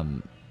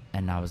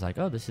I was like,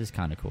 oh, this is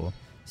kind of cool.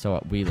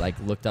 So we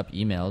looked up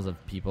emails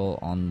of people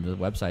on the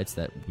websites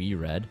that we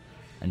read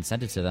and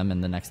sent it to them,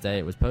 and the next day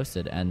it was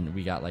posted, and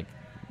we got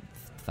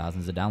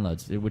thousands of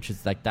downloads, which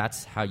is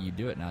that's how you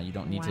do it now. You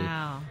don't need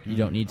Wow. to. You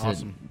don't need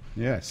Awesome.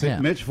 Yeah. See, Yeah.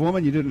 Mitch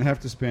Foreman, you didn't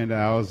have to spend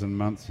hours and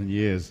months and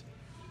years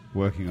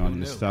working on your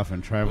knew? stuff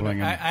and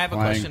traveling I and have a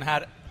playing,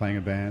 question. playing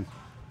a band. to.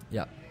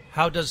 Yeah.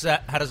 How does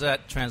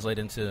that translate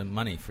into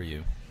money for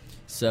you?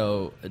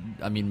 So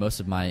most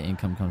of my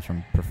income comes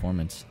from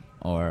performance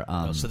or.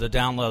 So the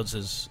downloads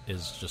is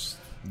just.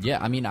 Yeah,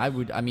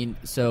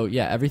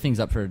 everything's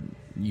up for.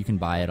 You can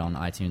buy it on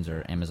iTunes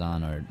or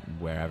Amazon or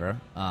wherever.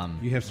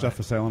 You have stuff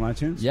for sale on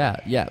iTunes?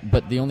 Yeah.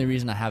 But the only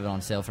reason I have it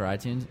on sale for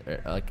iTunes,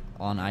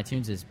 on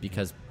iTunes, is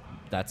because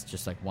that's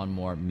just one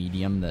more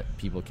medium that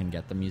people can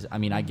get the music.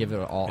 I give it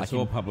all. It's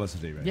all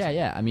publicity, right?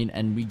 Yeah.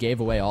 And we gave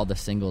away all the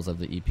singles of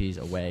the EPs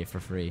away for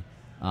free.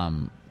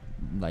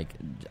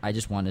 I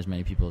just want as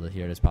many people to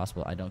hear it as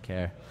possible. I don't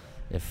care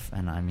if,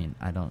 and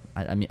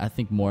I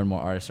think more and more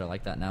artists are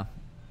like that now.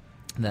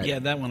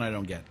 That one I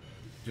don't get.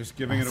 Just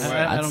giving it away.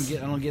 I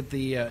don't get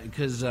the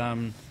because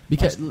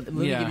Because let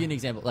me yeah. give you an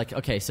example.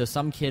 So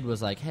some kid was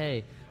like,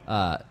 "Hey,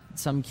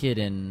 some kid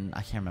in,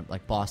 I can't remember,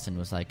 like Boston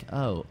was like,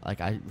 oh,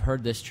 like I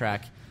heard this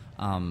track.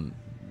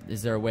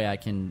 Is there a way I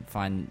can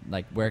find,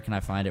 like, where can I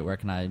find it? Where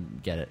can I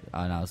get it?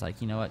 And I was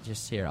like, you know what?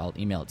 Just here. I'll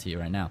email it to you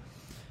right now.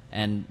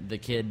 And the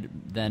kid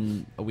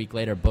then a week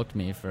later booked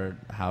me for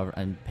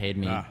and paid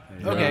me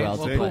very Okay, well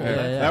well, to cool. play.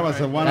 That was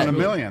the one in a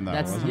million, though.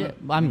 That's wasn't yeah. it?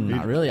 I'm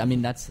not really. I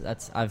mean, that's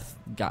I've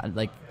got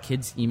like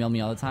kids email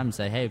me all the time and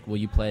say, hey, will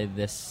you play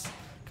this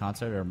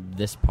concert or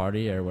this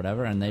party or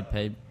whatever? And they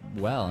pay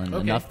well and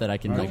Okay. enough that I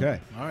can Okay.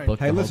 All right. book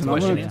Hey, the listen, whole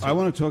tour. question I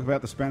want to talk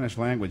about the Spanish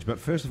language, but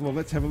first of all,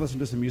 let's have a listen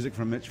to some music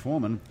from Mitch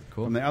Foreman.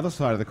 Cool. On the other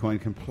side of the coin,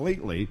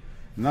 completely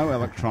no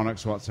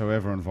electronics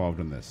whatsoever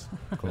involved in this.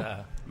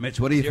 Mitch,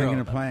 what are you Zero.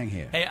 thinking of playing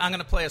here? Hey, I'm going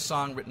to play a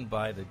song written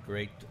by the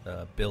great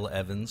Bill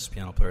Evans,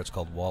 piano player. It's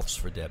called Waltz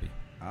for Debbie.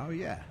 Oh,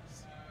 yeah.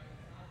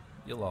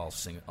 You'll all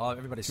sing it. Oh,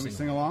 everybody Can sing we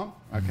sing it. along?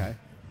 Okay.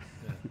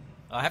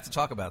 I have to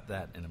talk about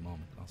that in a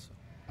moment also.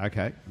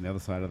 Okay, on the other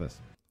side of this.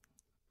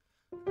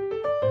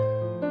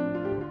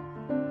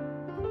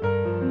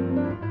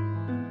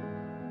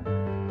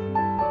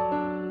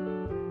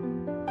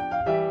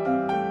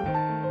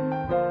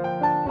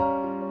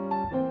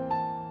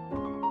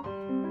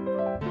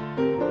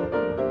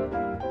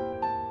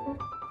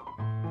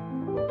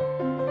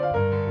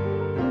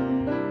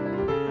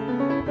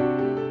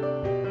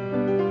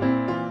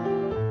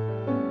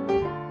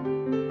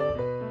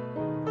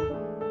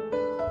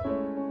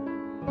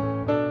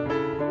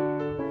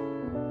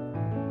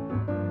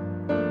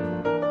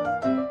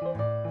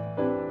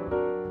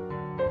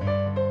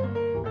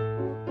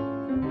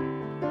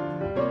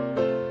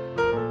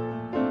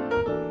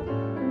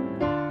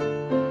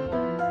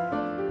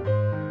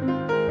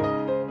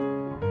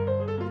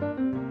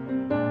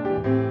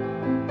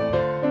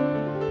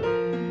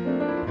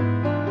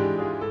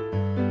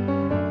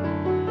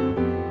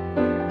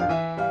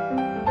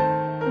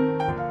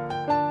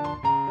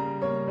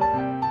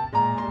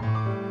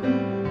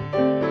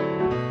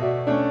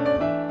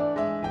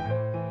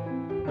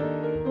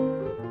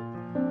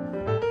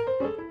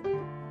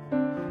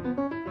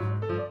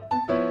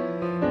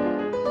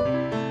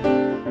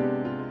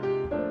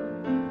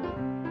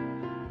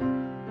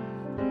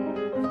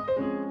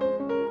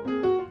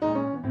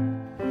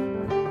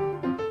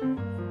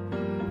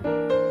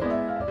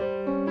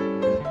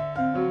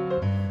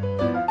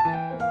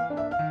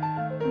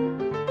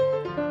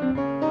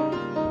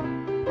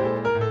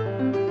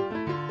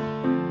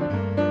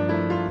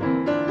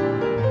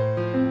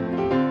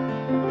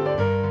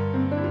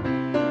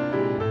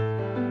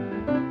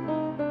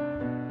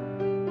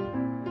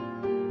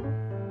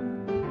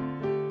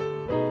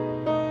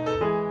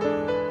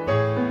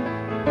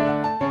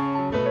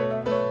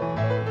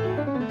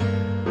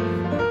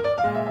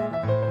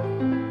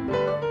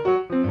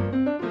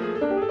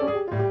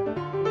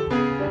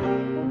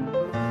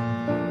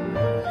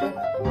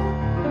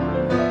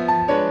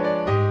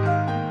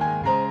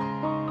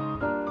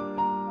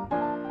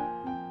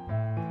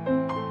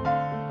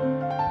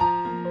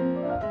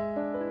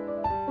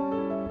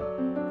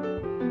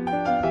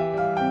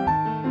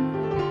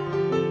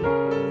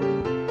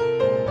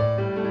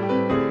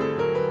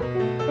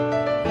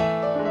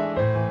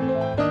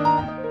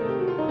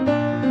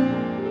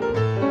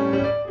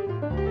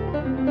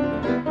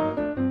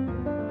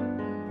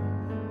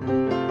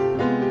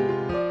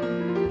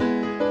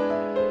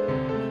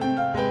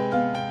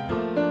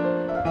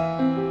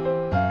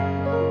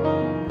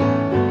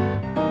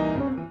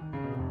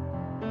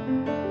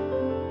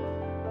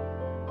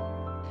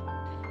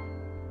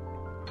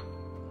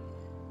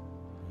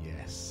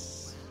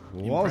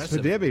 Waltz for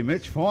Impressive. Debbie,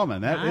 Mitch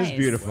Foreman. That is Nice.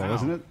 beautiful, Wow.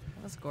 isn't it?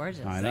 That was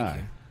gorgeous. I Thank know.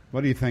 you.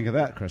 What do you think of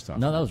that, Christoph?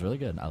 No, that was really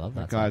good. I love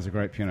that. That guy's a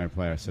great piano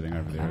player sitting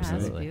over there. Yeah, isn't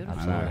that's he? beautiful.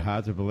 I know,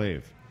 hard to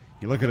believe.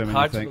 You look at him and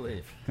Hard you to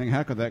think, believe.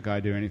 how could that guy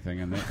do anything?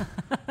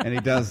 And he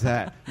does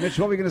that. Mitch,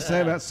 what were you going to say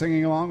about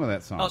singing along with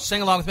that song? Oh,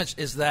 sing along with Mitch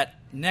is that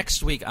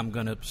next week I'm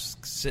going to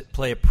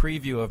play a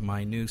preview of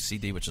my new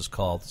CD, which is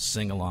called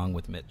 "Sing Along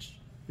with Mitch."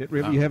 You have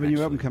a new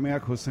actually. album coming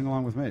out called Sing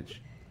Along with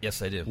Mitch.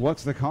 Yes, I do.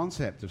 What's the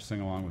concept of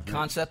Sing Along with Mitch?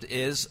 Concept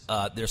is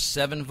there's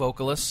 7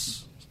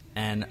 vocalists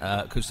and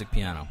acoustic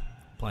piano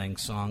playing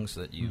songs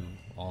that you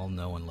all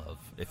know and love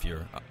if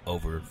you're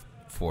over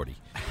 40.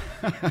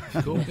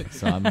 Cool.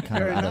 So I'm kind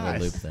Very of out of nice.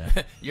 the loop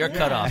there. You're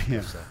cut off.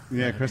 Yeah, So.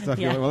 yeah, Christoph.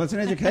 Yeah. Well, it's an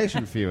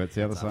education for you. It's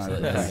the other side of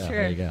There it. you That's go. true.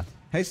 There you go.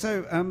 Hey,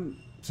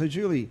 so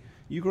Julie,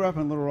 you grew up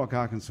in Little Rock,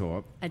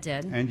 Arkansas, I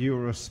did. and you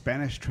were a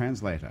Spanish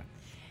translator.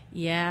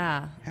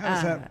 Yeah. How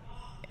does that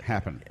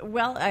happen?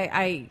 Well,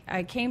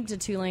 I came to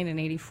Tulane in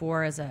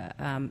 '84 as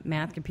a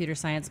math computer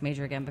science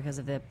major again because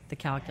of the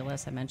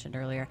calculus I mentioned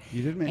earlier.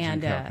 You did mention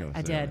and, calculus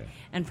I did. earlier.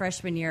 And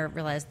freshman year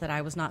realized that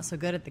I was not so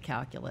good at the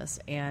calculus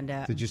and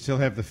Did you still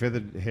have the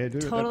feathered hairdo?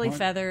 at that totally point?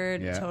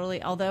 feathered. Yeah.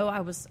 Totally. Although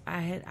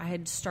I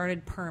had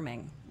started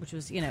perming, which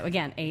was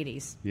again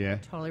 '80s. Yeah.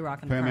 Totally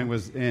rocking. Perming perm.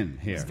 was in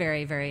here. It's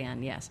very, very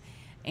in, yes.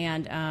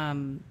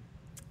 And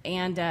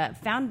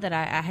found that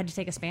I had to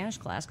take a Spanish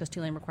class because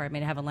Tulane required me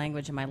to have a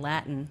language, and my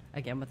Latin,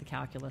 again with the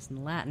calculus and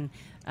the Latin,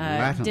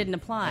 didn't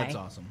apply. That's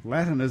awesome.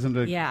 Latin isn't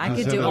a Yeah, I could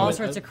do considered- all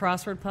sorts of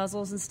crossword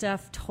puzzles and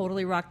stuff.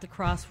 Totally rocked the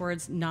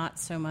crosswords. Not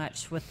so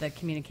much with the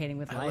communicating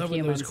with I live love when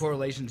humans. those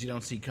correlations you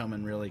don't see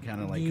coming really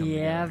kind of like come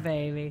Yeah, together.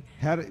 baby.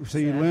 So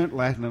you learnt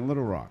Latin in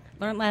Little Rock,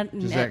 Learned Latin.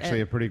 which is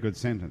actually a pretty good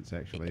sentence,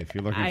 actually, if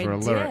you're looking I for a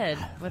lyric.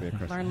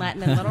 did. Learn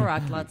Latin in Little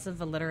Rock. Lots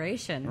of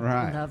alliteration.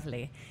 Right.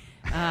 Lovely.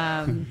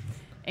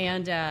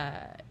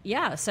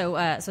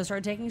 So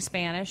started taking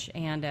Spanish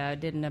and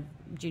did a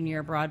junior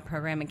abroad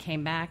program and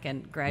came back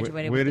and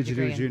graduated. Where with did a you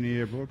do degree a junior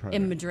year abroad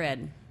program? in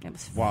Madrid. It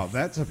was Wow,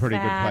 that's a pretty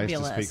good place to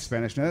fabulous. speak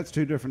Spanish. Now, that's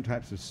two different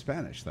types of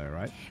Spanish, though,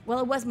 right? Well,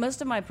 it was.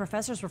 Most of my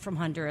professors were from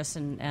Honduras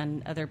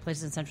and other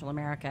places in Central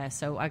America.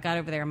 So I got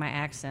over there, and my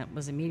accent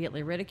was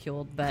immediately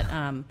ridiculed. But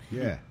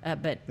Yeah.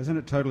 but Isn't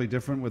it totally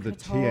different with the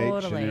TH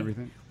totally. and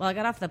everything? Well, I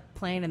got off the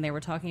plane, and they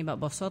were talking about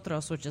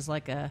vosotros, which is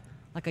like a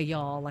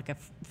y'all, like a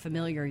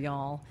familiar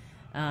y'all.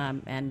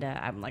 I'm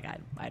like,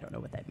 I don't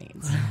know what that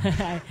means.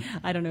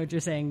 I don't know what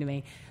you're saying to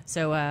me.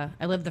 So I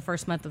lived the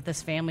first month with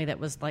this family that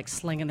was like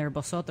slinging their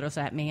vosotros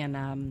at me,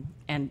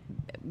 and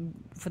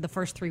for the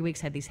first 3 weeks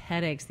had these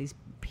headaches, these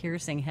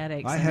piercing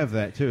headaches. I and have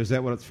that, too. Is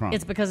that what it's from?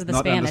 It's because of the Not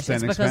Spanish. It's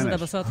understanding because Spanish. of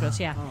the vosotros.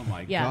 Yeah. Oh,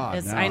 my yeah, God.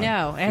 it's- now I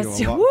know. I feel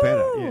It's- a lot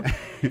woo! better.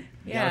 Yeah.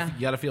 Yeah.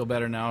 You got to feel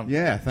better now.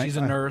 Yeah, thanks. She's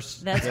a nurse.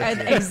 That's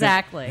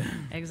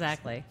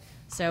exactly.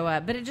 So,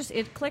 but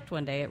it clicked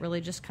one day. It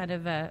really just kind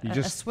of You a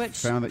just switch.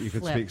 found that you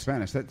could flipped. speak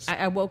Spanish. That's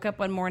I woke up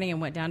one morning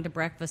and went down to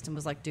breakfast and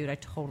was like, dude, I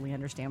totally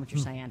understand what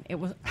you're saying. It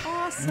was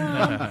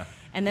awesome.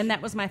 And then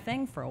that was my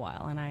thing for a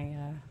while.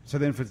 And So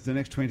then for the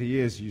next 20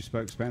 years, you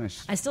spoke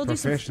Spanish I still do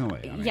some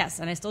professionally. I mean. Yes,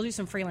 and I still do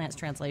some freelance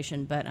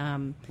translation. But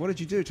What did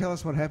you do? Tell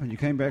us what happened. You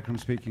came back from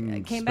speaking I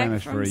came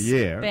Spanish back from for a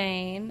year.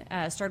 Spain,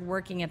 started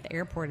working at the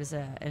airport as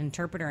an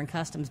interpreter in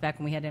customs back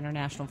when we had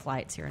international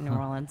flights here in New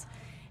Orleans.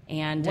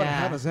 And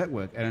How does that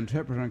work? An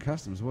interpreter in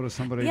customs. What is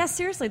somebody? yeah,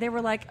 seriously, they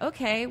were like,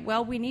 okay,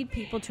 well, we need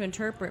people to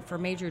interpret for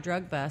major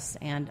drug busts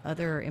and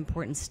other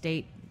important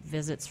state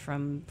visits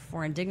from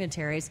foreign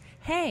dignitaries.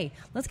 Hey,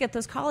 let's get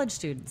those college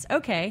students.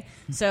 Okay,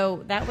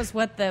 so that was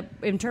what the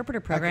interpreter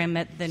program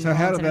at the New So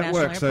how Orleans did that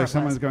International work? So Airport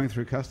someone's was. going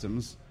through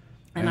customs,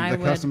 And and I the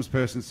would- customs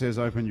person says,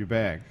 "Open your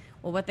bag."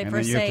 Well, what they And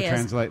first then you have say to is,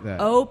 translate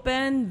that.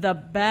 open the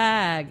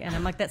bag. And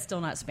I'm like, that's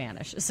still not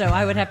Spanish. So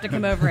I would have to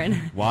come over and...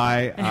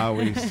 Why are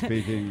we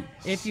speaking?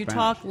 If you Spanish?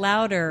 talk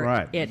louder,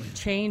 Right. it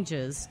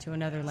changes to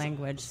another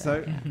language.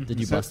 So, So yeah. Did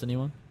you bust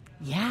anyone?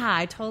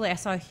 Yeah, I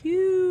saw a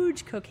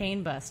huge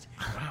cocaine bust,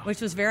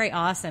 which was very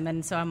awesome.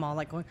 And so I'm all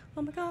like going,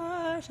 oh my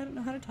gosh, I don't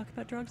know how to talk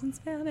about drugs in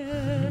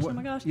Spanish. Oh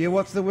my gosh. Yeah,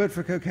 what's the word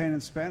for cocaine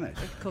in Spanish?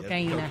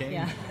 Cocaine. cocaine.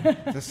 Yeah.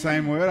 The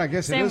same word, I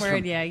guess. Same it is word,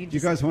 from- yeah, Do you you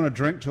just- guys want a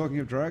drink? Talking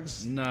of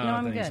drugs, No, No,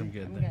 I'm thanks, good. I'm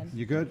good. I'm good.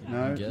 you good?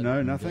 No, I'm good. no,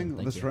 I'm nothing good,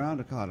 thank this you.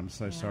 round. God, I'm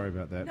so sorry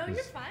about that. No, 'cause-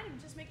 you're fine. I'm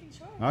just making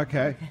sure.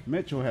 Okay,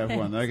 Mitch will have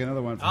one. They'll get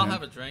another one for I'll him.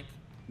 have a drink.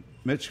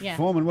 Mitch Yeah.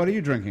 Foreman, what are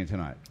you drinking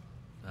tonight?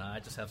 I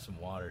just have some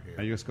water here.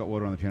 Oh, you just got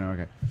water on the piano.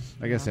 Okay,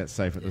 I guess that's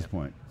safe at this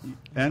point.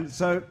 And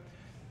so,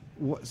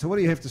 so what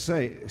do you have to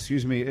say?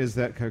 Excuse me, is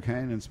that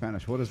cocaine in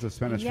Spanish? What is the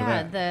Spanish for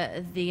Yeah,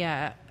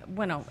 that?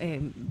 bueno,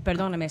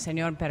 perdóname,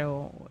 señor,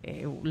 pero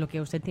lo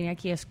que usted tiene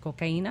aquí es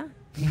cocaína.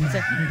 Y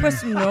dice,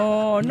 pues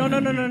no, es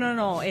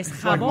like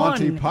jabón.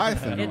 Monty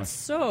Python. It's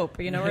soap,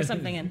 or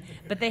something.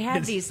 But they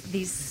had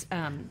these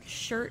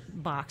shirt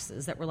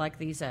boxes that were like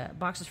these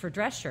boxes for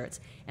dress shirts,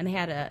 and they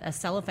had a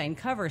cellophane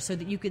cover so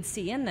that you could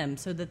see in them,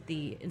 so that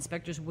the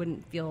inspectors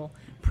wouldn't feel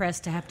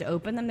pressed to have to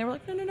open them. They were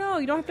like, no,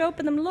 you don't have to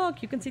open them.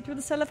 Look, you can see through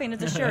the cellophane.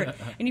 It's a shirt,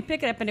 and you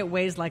pick it up, and it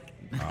weighs like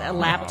a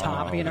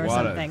laptop, or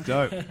what a something.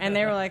 dope. And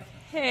they were like,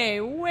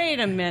 hey,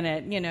 wait a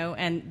minute,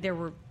 and there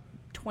were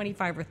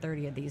 25 or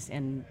 30 of these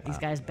in these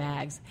guys'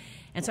 bags.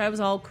 And so I was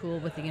all cool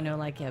with the,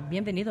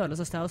 bienvenido a los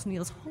Estados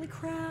Unidos. Holy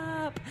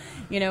crap.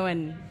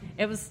 And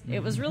it was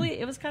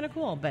kind of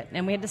cool.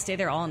 And we had to stay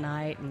there all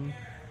night and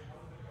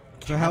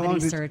So how long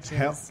cavity did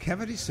searches.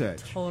 cavity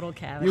search? Total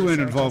cavity You weren't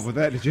searches. involved with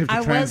that. Did you have to I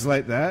was-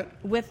 translate that?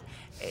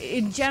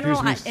 In general,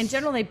 Excuse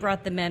me. they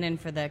brought the men in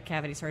for the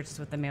cavity searches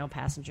with the male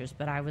passengers,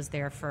 but I was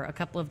there for a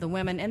couple of the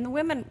women. And the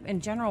women in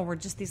general were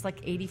just these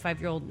like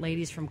 85-year-old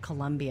ladies from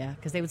Colombia,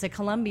 because they would say,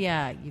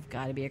 Colombia, you've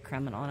got to be a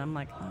criminal. And I'm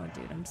like, oh,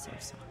 dude, I'm so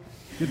sorry.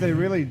 Did they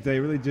really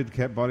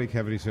did body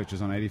cavity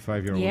searches on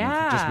 85-year-old women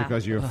Yeah. just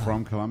because you're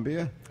from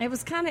Colombia? It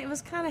was kind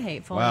of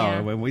hateful. Wow, yeah.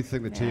 when we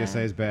think the Yeah.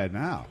 TSA is bad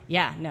now.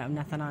 Yeah, no,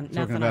 nothing on. Talking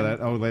nothing about on,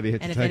 that old lady had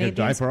to and if take her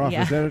anything's- diaper off.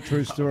 yeah. Is that a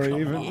true story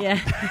even? Yeah.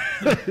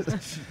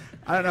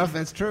 I don't know if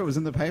that's true. It was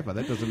in the paper.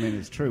 That doesn't mean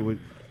it's true.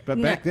 But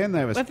No. back then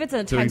they were If it's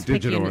a doing text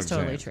picking, digital it's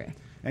totally exams. true.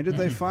 And did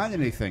they find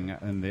anything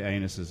in the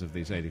anuses of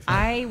these 85?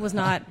 I was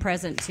not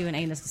present to an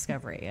anus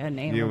discovery, an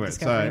anal You were.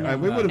 discovery. So no.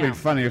 we would have No. been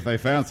funny if they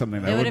found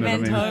something. It would have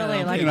been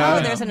totally like, you know,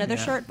 oh, there's another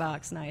shirt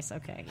box. Nice.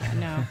 Okay. Yeah,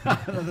 no.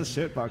 another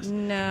shirt box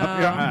No. up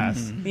your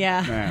ass.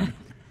 Yeah. No.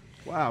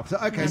 Wow. So,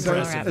 okay, I'm so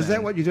so happy. is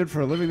that what you did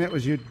for a living? That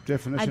was your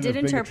definition I of did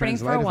being interpreting a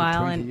for a translator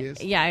while, 20 and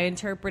years? yeah, I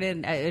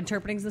interpreted.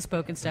 Interpreting's the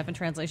spoken stuff, and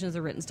translation's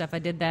the written stuff. I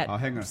did that. Oh,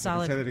 hang on.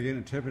 Solid. Say that again.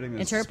 Interpreting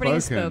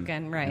is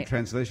Spoken, right? And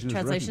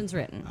translation's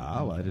written.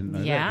 Oh, I didn't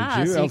know Yeah, that.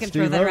 Did you? so you can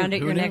throw that around at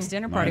Who your knew? next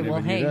dinner No, party. I never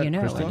Well, knew hey, that. you know,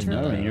 Crystal, no,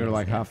 interpreting. and you're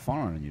like half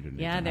foreign, and you didn't.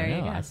 Yeah, know. there you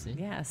know, go. I see.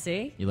 Yeah,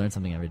 see. You learn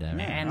something every day,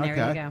 right? And there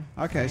you go.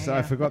 Okay, There so you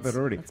I go. forgot that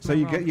already. That's So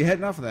my role. you had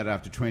enough of that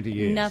after 20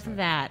 years. Enough of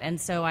that. And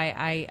so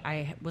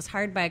I was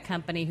hired by a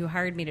company who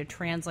hired me to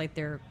translate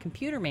their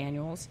computer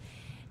manuals.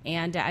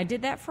 And I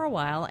did that for a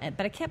while,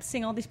 but I kept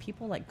seeing all these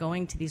people like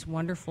going to these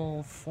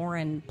wonderful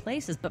foreign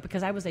places. But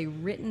because I was a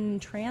written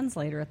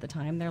translator at the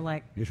time, they're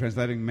like, You're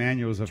translating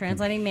manuals of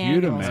translating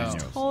computer manuals.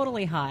 manuals.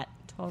 Totally hot.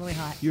 Totally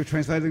hot. You were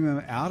translating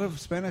them out of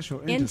Spanish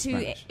or into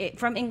Spanish?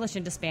 From English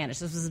into Spanish.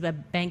 This was a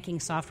banking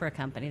software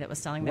company that was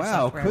selling their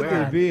Wow, software. could there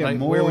abroad. be a Like,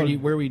 more... where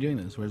were you doing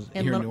this? Where's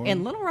In, here in New in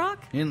Orleans? Little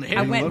Rock? In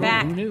I went Little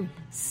back. Rock. Who knew?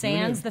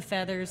 Sans the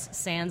feathers,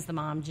 sans the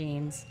mom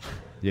jeans.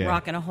 Yeah.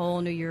 Rocking a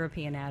whole new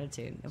European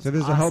attitude. It was So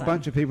there's a whole awesome.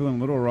 bunch of people in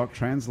Little Rock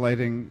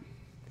translating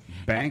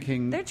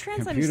banking They're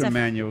translating computer stuff-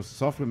 manuals,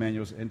 software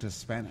manuals into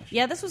Spanish.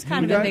 Yeah, this was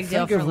kind You of a don't big deal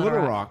think for of Little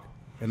Little Rock. Rock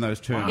in those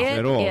terms It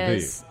at all,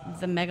 is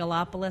the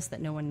megalopolis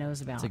that no one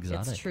knows about. It's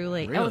exotic.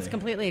 truly. Oh, Really? it's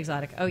completely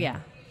exotic. Oh yeah.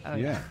 Oh do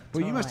you? yeah. Yeah.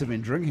 Well, you must have Totally.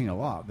 been drinking a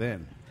lot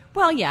then.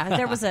 Well, yeah.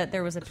 There was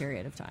a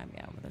period of time.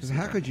 Yeah. where there's Because some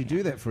how could you drinking,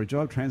 do that for a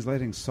job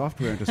translating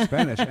software into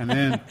Spanish and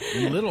then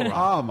In Little Rock.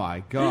 Oh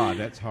my God,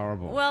 that's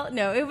horrible. Well,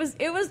 no, it was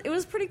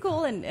pretty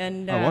cool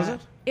and Oh, was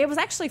it? It was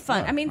actually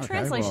fun. Oh, I mean, okay,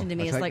 translation well, to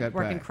me I is take like that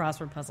working back.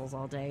 crossword puzzles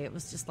all day. It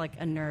was just like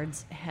a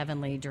nerd's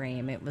heavenly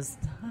dream. It was.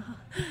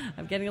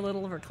 I'm getting a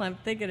little verklempt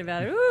thinking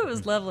about it. Ooh, it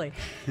was lovely.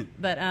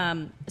 But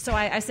so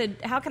I said,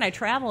 how can I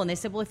travel? And they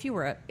said, well, if you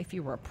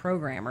were a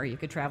programmer, you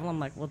could travel. I'm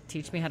like, well,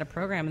 teach me how to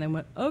program. And they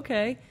went,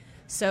 okay.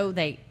 So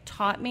they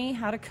taught me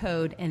how to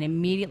code and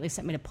immediately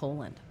sent me to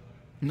Poland.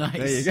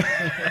 Nice. There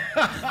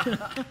you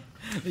go.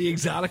 The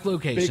exotic Be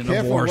location of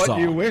careful Warsaw.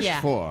 what you wish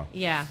yeah. for.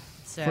 Yeah.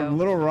 So From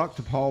Little Rock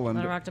to Poland.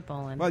 Little Rock to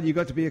Poland. Well, you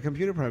got to be a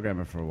computer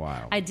programmer for a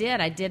while. I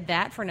did. I did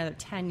that for another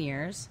 10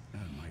 years. Oh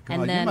my God,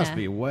 And you then, must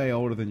be way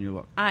older than you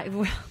look.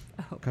 Well,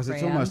 'Cause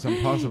it's Graham, almost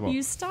impossible.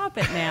 You stop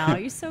it now.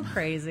 You're so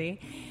crazy.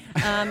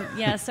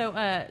 Yeah. So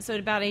at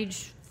about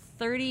age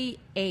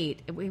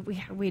 38,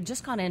 we had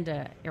just gone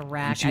into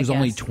Iraq. And she was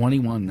only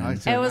 21 then. I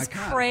said, It was I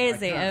can't-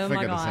 crazy. I can't Oh my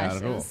figure this out gosh,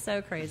 at it all. was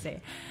so crazy.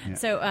 Yeah.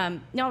 So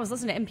no, I was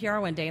listening to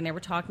NPR one day, and they were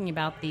talking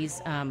about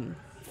these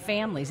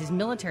families, these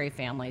military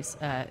families.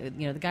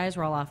 The guys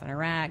were all off in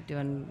Iraq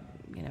doing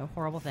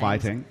horrible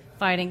things,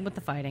 fighting with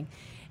the fighting,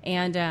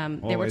 and they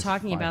were Always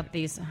talking about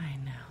fighting. these. I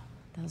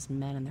know those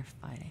men and their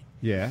fighting.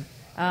 Yeah.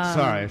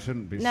 Sorry, I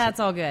shouldn't be. No, it's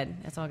all good.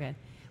 It's all good.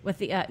 With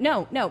the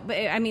no, but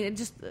I mean, it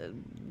just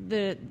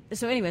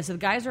so anyway. So the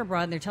guys are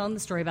abroad, and they're telling the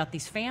story about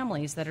these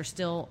families that are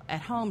still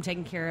at home,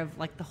 taking care of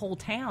like the whole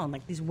town,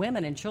 like these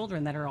women and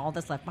children that are all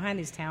that's left behind.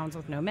 These towns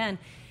with no men, and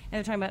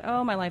they're talking about,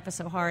 oh, my life is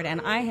so hard. And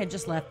I had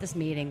just left this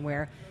meeting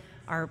where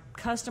our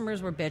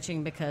customers were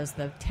bitching because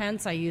the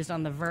tense I used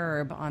on the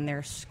verb on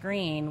their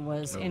screen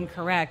was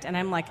incorrect. And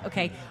I'm like,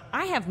 okay,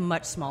 I have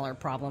much smaller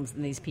problems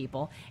than these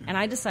people. And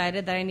I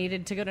decided that I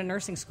needed to go to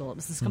nursing school. It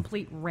was this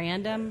complete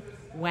random,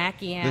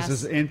 wacky ass.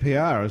 This is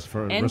NPR is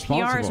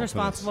responsible is for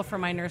responsible for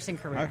my nursing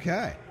this. career.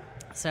 Okay.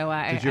 So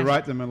Did you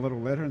write them a little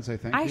letter and say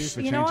thank you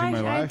for changing my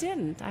life? I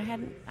didn't. I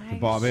hadn't. I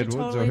Bob should Edwards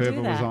totally or do whoever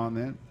was that. on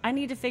then? I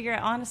need to figure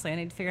out. Honestly, I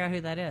need to figure out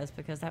who that is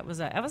because that was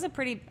a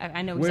pretty.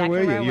 I know Where exactly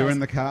were you? where I was. You were in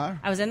the car?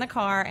 I was in the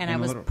car and I In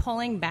a was little-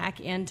 pulling back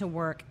into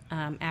work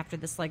after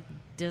this like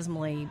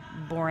dismally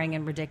boring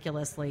and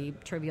ridiculously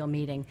trivial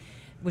meeting,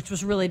 which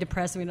was really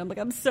depressing. And I'm like,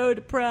 I'm so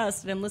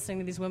depressed. And I'm listening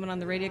to these women on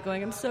the radio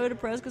going, I'm so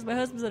depressed because my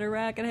husband's in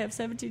Iraq and I have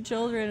 17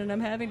 children and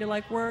I'm having to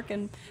like work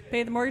and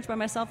pay the mortgage by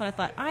myself. And I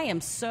thought, I am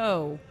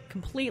so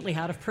completely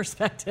out of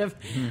perspective.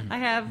 I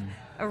have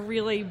a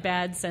really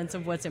bad sense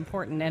of what's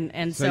important.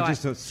 And So so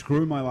just to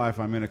screw my life,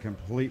 I'm going to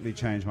completely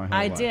change my whole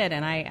I life. did,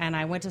 and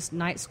I went to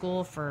night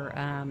school for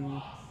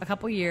a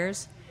couple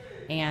years,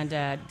 and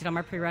did all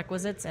my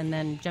prerequisites, and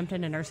then jumped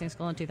into nursing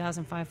school in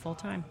 2005 full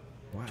time.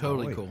 Wow,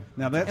 Totally wait. cool.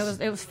 Now that's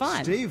It was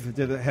fun. Steve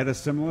had a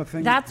similar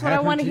thing. That's what I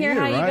happen want to hear.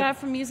 How you right? got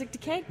from music to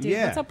cake, dude?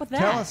 Yeah. What's up with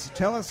that?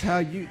 Tell us how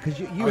you because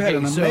you Okay, had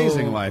an so-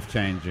 amazing life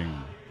changing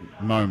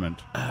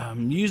moment.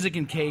 Music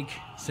and cake,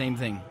 same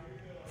thing.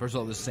 First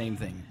of all, the same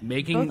thing.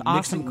 Both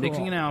awesome, cool.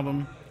 Mixing an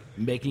album,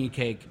 making a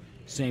cake,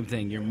 same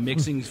thing. You're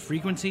mixing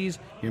frequencies,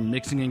 you're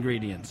mixing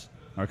ingredients.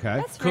 Okay.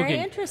 That's very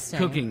interesting.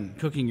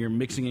 Cooking, you're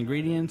mixing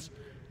ingredients.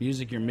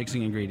 Music, you're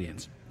mixing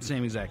ingredients.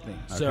 Same exact thing.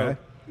 So, Okay.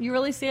 You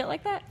really see it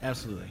like that?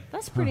 absolutely.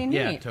 That's pretty neat.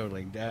 Yeah,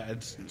 totally.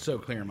 It's so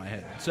clear in my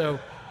head. So,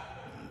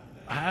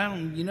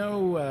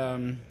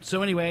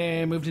 so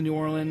anyway, I moved to New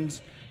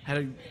Orleans.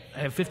 I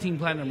have 15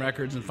 platinum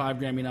records and 5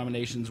 Grammy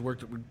nominations.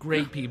 Worked with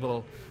great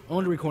people.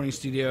 Owned a recording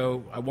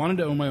studio. I wanted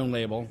to own my own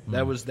label.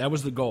 That was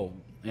the goal.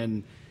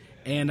 And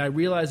I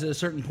realized at a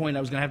certain point I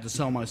was going to have to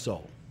sell my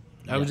soul.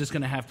 I was just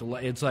going to have to.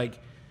 It's like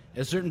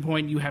at a certain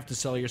point you have to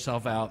sell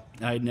yourself out.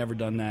 I had never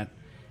done that,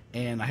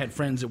 and I had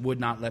friends that would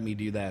not let me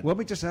do that. Let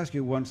me just ask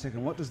you 1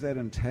 second. What does that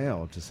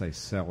entail to say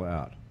sell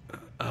out?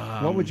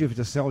 What would you have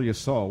to sell your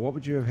soul? What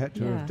would you have had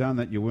to have done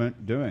that you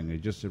weren't doing? You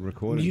just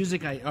recorded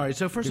Music, all right,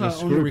 so first You of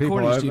gonna all, I owned a screw people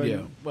recording over?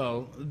 studio.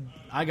 Well,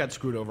 I got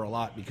screwed over a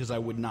lot because I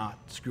would not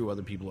screw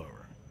other people over.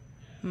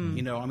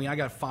 You know, I mean, I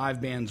got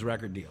 5 bands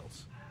record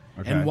deals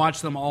Okay. and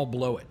watched them all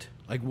blow it.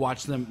 Like,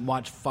 watch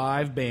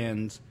 5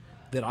 bands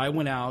that I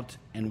went out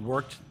and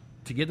worked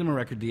to get them a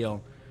record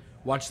deal,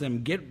 watch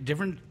them get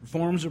different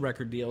forms of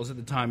record deals at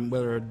the time,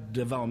 whether a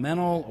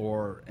developmental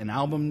or an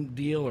album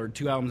deal or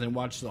 2 albums, and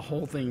watch the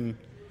whole thing.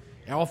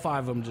 All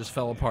 5 of them just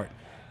fell apart.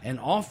 And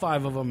all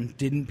 5 of them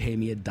didn't pay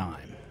me a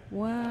dime.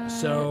 What?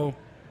 So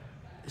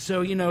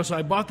you know, so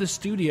I bought this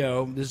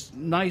studio, this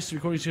nice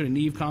recording studio,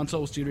 Neve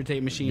console studio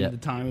tape machine. Yep. At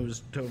the time. It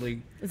was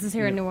totally. Is this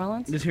here in New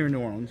Orleans? This here in New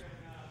Orleans.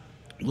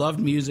 Loved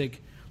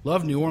music,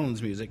 loved New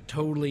Orleans music,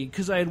 totally,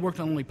 because I had worked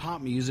on only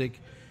pop music,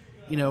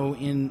 you know,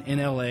 in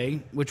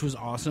L.A., which was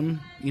awesome.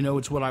 You know,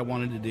 it's what I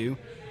wanted to do.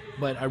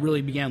 But I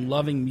really began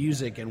loving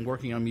music and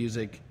working on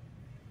music,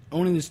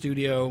 owning the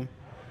studio,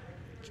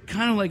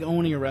 kind of like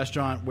owning a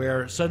restaurant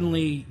where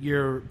suddenly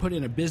you're put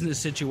in a business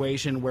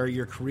situation where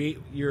your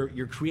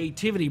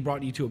creativity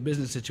brought you to a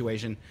business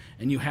situation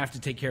and you have to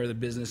take care of the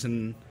business.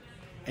 And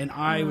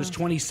I was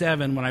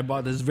 27 when I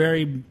bought this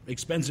very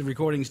expensive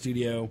recording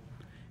studio,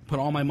 put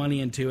all my money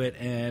into it,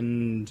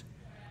 and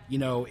you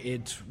know,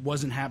 it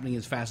wasn't happening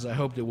as fast as I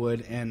hoped it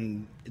would.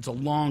 And it's a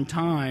long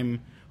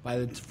time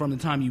from the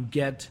time you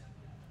get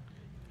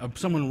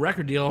someone a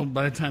record deal,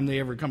 by the time they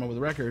ever come up with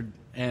a record,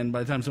 and by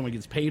the time someone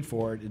gets paid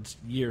for it, it's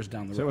years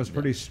down the road. So it was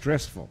pretty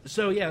stressful.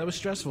 So yeah, it was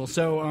stressful.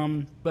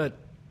 So but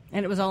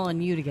And it was all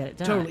on you to get it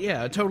done. totally,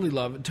 yeah, I totally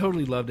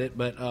loved it.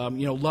 But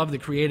you know, loved the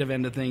creative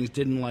end of things.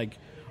 Didn't like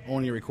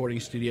owning a recording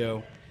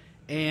studio,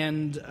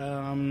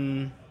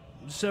 and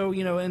so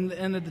you know, and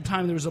at the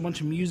time there was a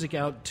bunch of music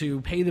out to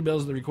pay the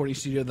bills of the recording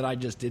studio that I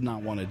just did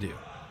not want to do.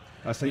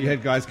 So you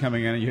had guys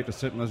coming in and you had to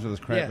sit and listen to this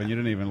crap Yeah. and you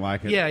didn't even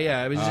like it. Yeah,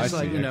 it was Oh, just I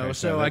like, see. you know, Okay,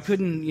 so I that's-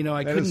 couldn't, you know,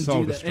 I that couldn't is do that.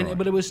 soul-destroying.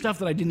 But it was stuff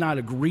that I did not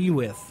agree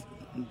with,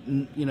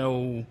 you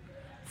know,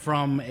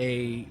 from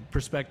a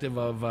perspective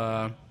of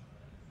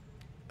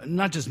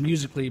not just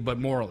musically but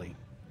morally.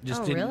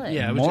 Just Oh, didn't, really?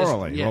 Yeah, it was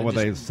Morally, Just, yeah, what were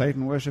they, just-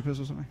 Satan worshippers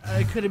or something?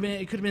 It could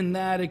have been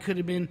that. It could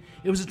have been.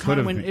 It was a Could time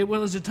have when been. it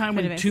was a time Could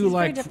when have been. Two He's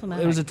very Live.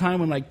 diplomatic. It was a time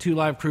when like Two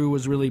Live Crew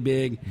was really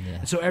big,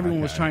 Yeah. so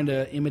everyone was Okay. trying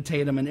to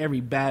imitate them, and every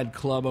bad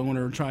club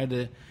owner tried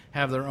to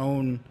have their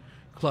own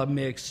club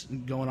mix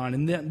going on.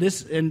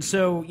 And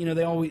so you know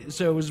they always.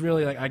 So it was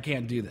really like I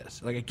can't do this.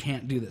 Like I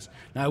can't do this.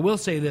 Now I will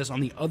say this: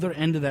 on the other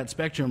end of that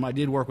spectrum, I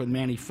did work with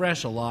Manny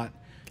Fresh a lot.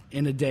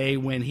 In a day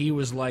when he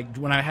was like,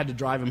 when I had to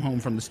drive him home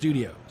from the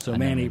studio. So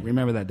Manny,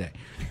 remember that day.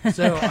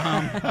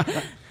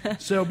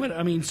 So, but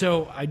I mean,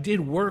 so I did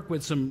work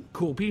with some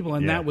cool people,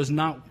 and Yeah. that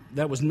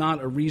was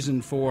not a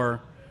reason for.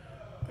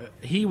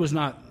 He was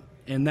not,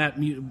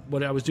 and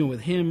what I was doing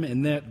with him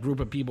and that group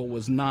of people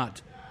was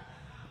not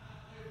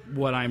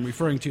what I'm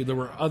referring to. There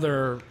were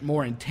other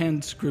more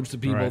intense groups of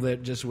people Right.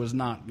 that just was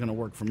not going to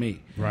work for me.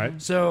 Right.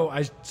 So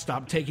I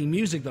stopped taking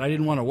music that I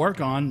didn't want to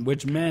work on,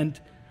 which meant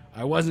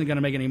I wasn't going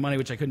to make any money,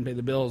 which I couldn't pay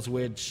the bills,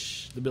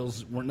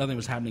 nothing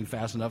was happening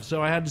fast enough. So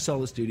I had to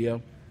sell the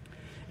studio.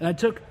 And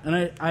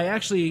I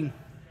actually,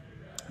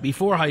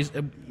 before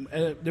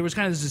there was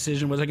kind of this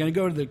decision, was I going to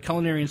go to the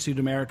Culinary Institute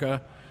of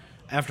America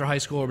after high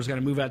school, or was going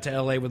to move out to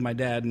L.A. with my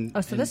dad?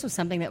 So this was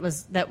something that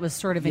was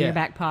sort of in your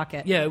back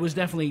pocket. Yeah, it was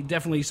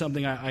definitely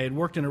something. I had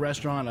worked in a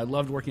restaurant. I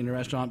loved working in a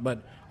restaurant,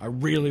 but I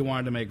really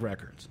wanted to make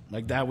records.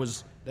 Like that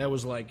was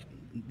like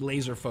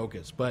laser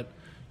focus. But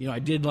you know, I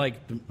did like.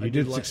 You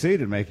did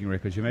succeed in making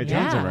records. You made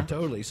tons of Yeah. records.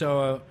 Totally.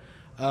 So,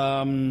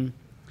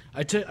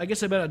 I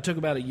guess I took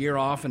about a year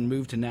off and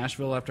moved to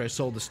Nashville after I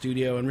sold the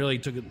studio, and really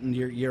took a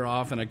year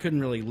off. And I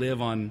couldn't really didn't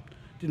want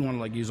to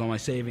like use all my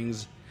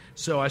savings.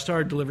 So I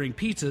started delivering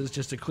pizzas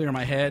just to clear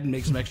my head and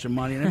make some extra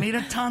money. And I made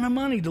a ton of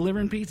money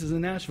delivering pizzas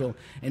in Nashville,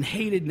 and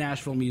hated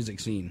Nashville music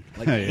scene.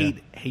 Like Yeah.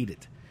 hate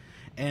it,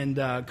 and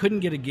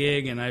couldn't get a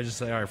gig. And I just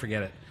said, all right,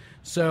 forget it.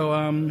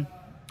 So.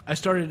 I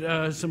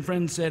started, some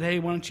friends said, hey,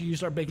 why don't you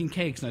start baking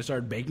cakes? And I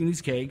started baking these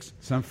cakes.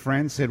 Some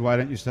friends said, why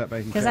don't you start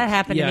baking Because cakes? that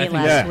happened Yeah, I to me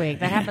think- last Yeah. week.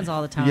 That happens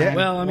all the time. Yeah.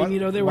 Well, I mean, you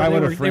know, they Why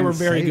would a were friend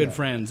very say good that?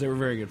 friends. They were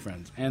very good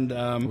friends. And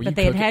But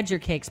they had your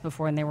cakes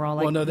before, and they were all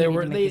like, well, no, "You they need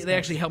were to make they these cakes."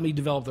 actually helped me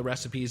develop the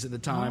recipes at the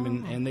time,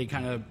 and they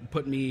kind of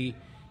put me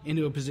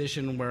into a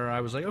position where I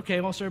was like, okay,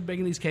 I'll start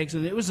baking these cakes,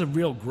 and it was a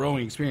real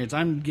growing experience.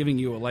 I'm giving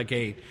you like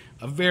a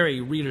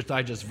very Reader's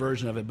Digest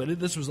version of it, but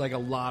this was like a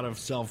lot of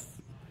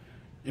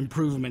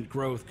self-improvement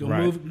growth.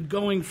 Right.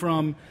 Going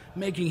from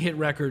making hit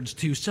records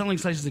to selling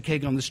slices of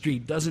cake on the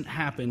street doesn't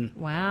happen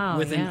Wow,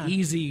 with yeah. an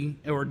easy,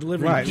 or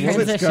delivering Right. pizzas.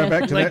 Well, let's go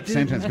back to Like, that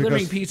sentence.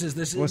 delivering because pizzas,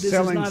 this was is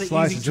selling not an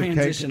slices easy of cake-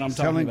 transition I'm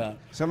talking about.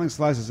 Selling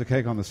slices of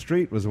cake on the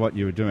street was what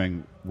you were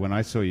doing when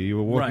I saw you. You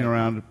were walking Right.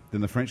 around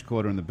in the French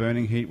Quarter in the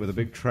burning heat with a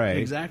big tray.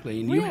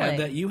 Exactly, and Really?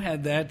 you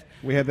had that.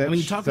 We had that I mean,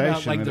 you talk about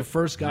station like and the it-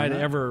 first guy to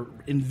Yeah. ever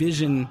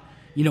envision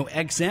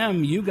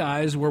XM, you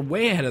guys were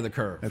way ahead of the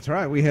curve. That's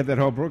right. We had that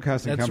whole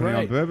broadcasting That's company on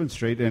right. Bourbon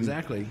Street. And,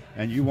 Exactly.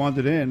 And you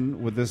wandered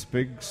in with this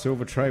big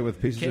silver tray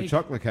with pieces of Cake.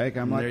 chocolate cake.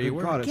 I'm like, There you good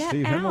were. God, it's Get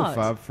Steve out.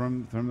 Himmelfarb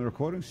from the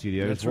recording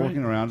studio. That's He's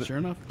walking right. around Sure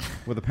enough.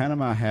 with a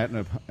Panama hat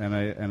and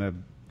a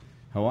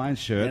Hawaiian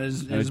shirt And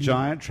and, his- a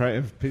giant tray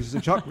of pieces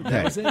of chocolate That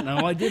cake. was it. And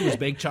all I did was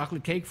bake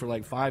chocolate cake for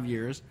like 5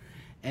 years.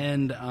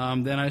 And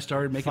then I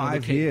started making other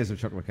 5 cake. years of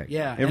chocolate cake.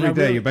 Yeah, and Every I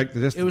day really- you baked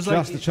just it was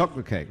like- the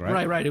chocolate cake,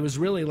 right? Right. It was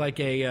really like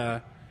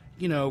a,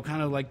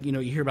 kind of like, you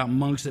hear about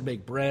monks that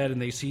bake bread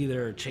and they see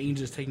their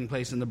changes taking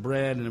place in the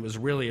bread. And it was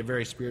really a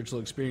very spiritual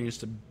experience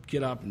to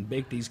get up and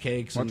bake these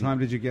cakes. What and time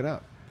did you get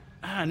up?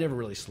 I never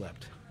really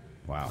slept.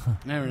 Wow.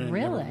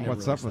 Really?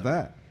 What's up with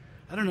that?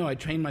 I don't know. I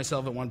trained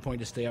myself at one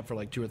point to stay up for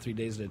like 2 or 3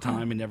 days at a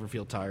time and never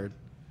feel tired.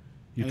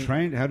 You I mean,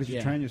 trained? How did you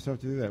yeah. train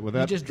yourself to do that? I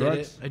Without just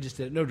drugs? did it. I just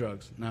did it. No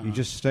drugs. No. You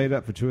just stayed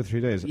up for 2 or 3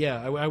 days?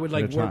 Yeah, I would At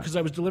a like work time. because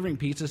I was delivering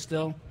pizza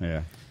still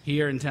Yeah.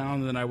 here in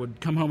town. And then I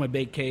would come home and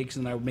bake cakes,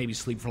 and I would maybe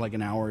sleep for like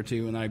an hour or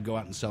two, and I'd go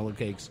out and sell the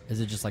cakes.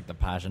 Is it just like the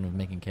passion of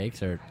making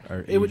cakes, or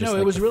It was no.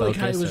 It was really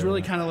kind. It was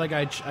really kind of like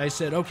I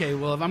said, okay,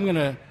 well, if I'm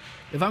gonna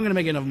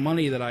make enough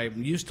money that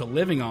I'm used to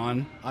living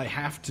on, I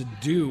have to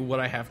do what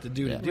I have to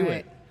do Yeah. to do Right.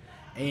 it.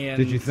 And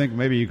Did you think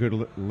maybe you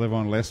could live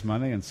on less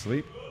money and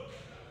sleep?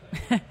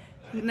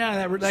 No,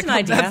 an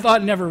idea. that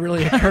thought never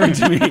really occurred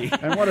to me.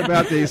 And what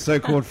about these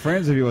so-called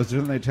friends of yours?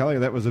 Didn't they tell you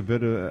that was a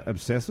bit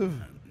obsessive?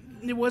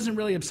 It wasn't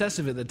really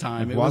obsessive at the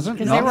time. It wasn't?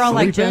 Because Not they were all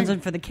like sleeping?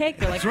 jonesing for the cake.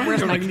 They're like, That's right. "Where's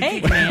They're my like,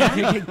 cake,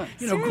 man?"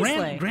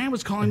 Grant, Grant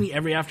was calling me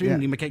every afternoon. Yeah.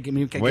 Give me a cake. Give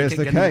me a cake. Where's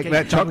the give me a cake?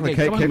 That chocolate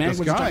cake Come on, kept man, us where's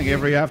the going chocolate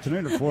every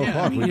afternoon at 4 cake?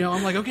 o'clock. Yeah,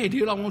 I'm like, okay,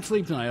 dude, I won't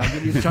sleep tonight. I'll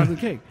give you the chocolate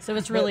cake. So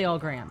it's really all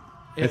Graham.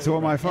 It's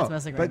all my fault.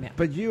 mostly But Graham, yeah.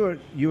 but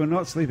you were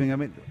not sleeping. I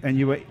mean,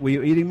 and were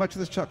you eating much of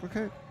this chocolate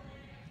cake?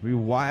 Were you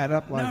wired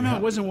up like? No,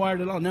 it wasn't wired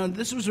at all. No,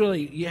 this was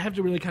really, you have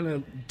to really kind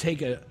of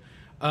take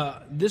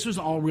this was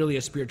all really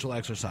a spiritual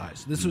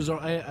exercise. This was,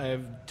 I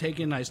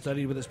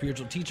studied with a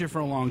spiritual teacher for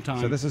a long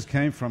time. So this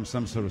came from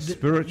some sort of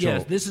spiritual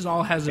Yes, this is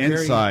all has a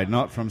very... inside,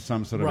 not from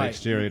some sort of Right.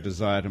 exterior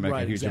desire to make a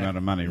huge exactly. amount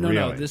of money. No,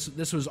 really,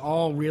 this was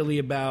all really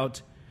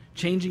about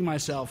changing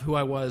myself, who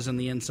I was on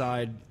the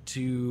inside,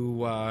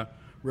 to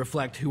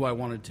reflect who I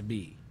wanted to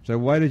be. So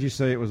why did you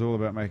say it was all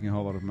about making a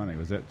whole lot of money?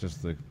 Was that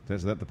just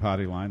is that the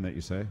party line that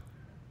you say?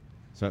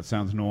 So it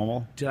sounds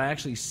normal. Did I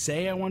actually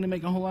say I wanted to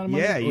make a whole lot of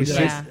money? Yeah, Or you did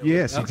said I-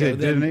 yes. You Okay, did,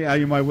 then- didn't he? Are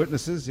you my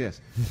witnesses?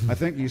 Yes. I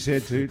think you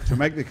said to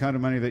make the kind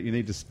of money that you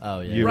need to. Oh,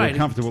 yeah. You Right. were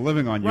comfortable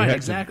living on. You Right, had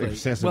exactly. to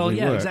excessively Well,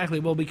 yeah, work.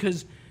 exactly. Well,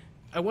 because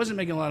I wasn't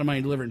making a lot of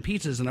money delivering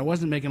pizzas, and I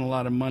wasn't making a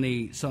lot of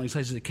money selling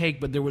slices of cake,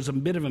 but there was a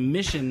bit of a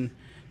mission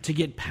to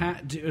get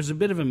it was a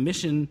bit of a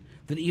mission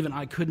that even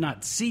I could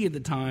not see at the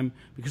time,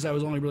 because I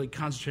was only really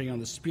concentrating on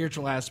the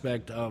spiritual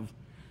aspect of,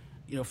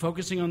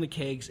 focusing on the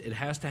cakes. It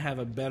has to have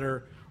a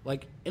better,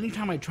 like,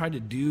 anytime I tried to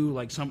do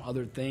like some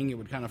other thing, it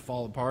would kind of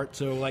fall apart.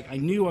 So like I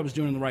knew I was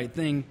doing the right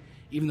thing,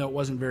 even though it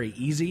wasn't very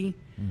easy.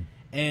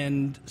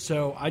 And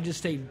so I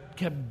just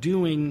kept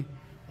doing.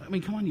 I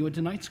mean, come on, you went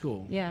to night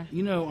school. Yeah.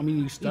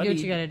 You studied.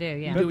 you gotta do,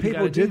 yeah. You But what you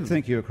people gotta did do.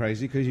 think you were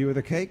crazy because you were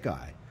the cake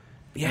guy.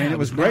 Yeah, I mean, it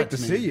was great to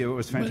nuts, see man. you. It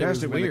was But it was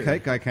fantastic when the weird.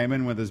 cake guy came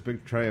in with his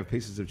big tray of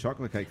pieces of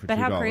chocolate cake for $2. But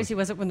how crazy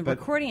was it when the But-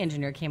 recording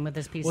engineer came with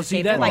this piece Well, of see,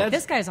 cake? that- They're like,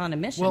 that's- this guy's on a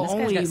mission. Well, this guy's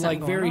only got something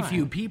like very going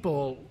few on.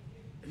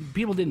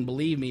 people didn't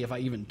believe me if I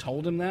even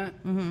told him that,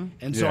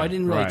 and so Yeah, I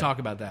didn't really right. talk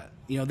about that.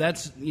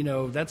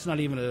 That's not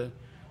even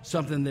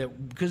something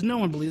that, because no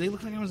one believed. They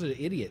looked like I was an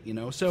idiot.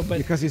 So but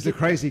Because he's the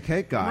crazy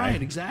cake guy.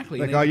 Right, exactly.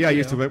 Like, They- oh yeah, I you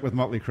used to know. work with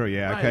Motley Crue.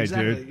 Yeah, Right, okay,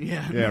 exactly. dude.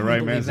 Yeah, yeah, no Ray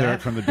one believed Manzarek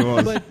that. from the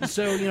Doors. But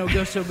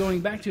so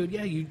going back to it,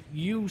 yeah,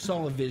 you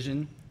saw a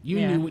vision. You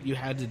Yeah. knew what you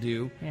had to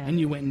do, Yeah. and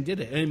you went and did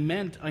it. And it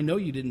meant, I know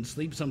you didn't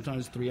sleep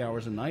sometimes 3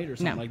 hours a night or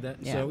something No. like that.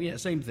 Yeah. So yeah,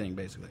 same thing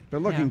basically.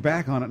 But looking Yeah.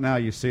 back on it now,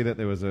 you see that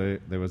there was a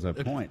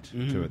point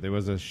to it. There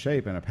was a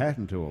shape and a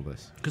pattern to all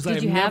this. Because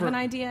Did you have an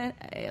idea,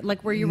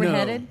 like where you were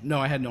headed? No,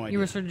 I had no idea. You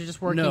were sort of just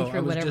working no, through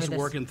I was whatever just this-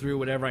 working through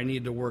whatever I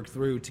needed to work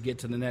through to get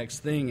to the next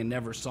thing, and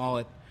never saw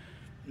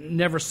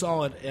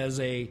it as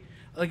a,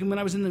 like, when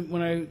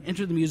I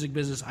entered the music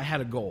business, I had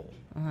a goal,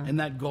 Uh-huh.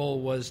 and that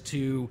goal was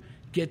to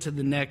get to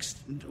the next,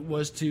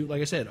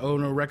 like I said,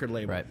 own a record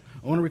label, Right.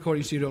 own a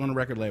recording studio, own a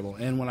record label.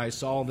 And when I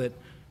saw that,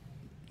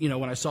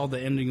 when I saw the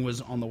ending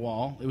was on the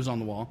wall, it was on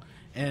the wall,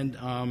 and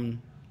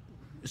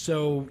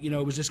so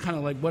it was just kind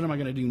of like, what am I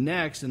going to do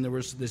next? And there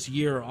was this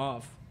year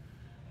off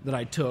that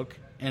I took,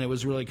 and it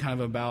was really kind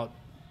of about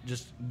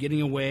just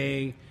getting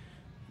away,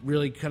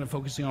 really kind of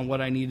focusing on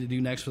what I needed to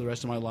do next for the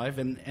rest of my life.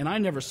 And I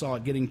never saw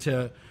it getting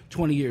to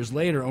 20 years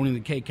later owning the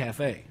Cake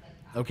Cafe.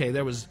 Okay,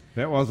 there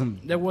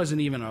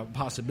wasn't even a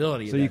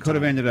possibility. So at you that could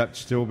have time. ended up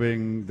still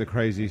being the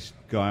crazy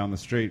guy on the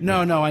street.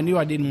 No, I knew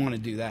I didn't want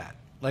to do that.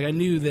 Like, I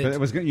knew that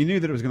But you knew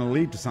that it was going to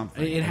lead to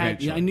something. it had.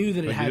 eventually, I knew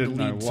that but it you had to didn't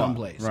know lead what.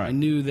 someplace. Right. I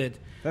knew that.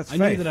 That's I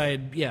knew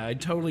faith. that I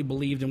totally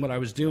believed in what I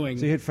was doing.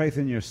 So you had faith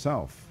in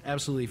yourself.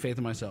 Absolutely faith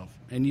in myself,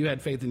 and you had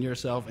faith in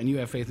yourself, and you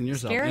have faith in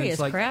yourself. And Scary it's as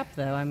like, crap,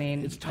 though. I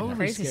mean, It's totally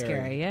crazy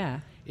scary.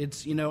 Yeah.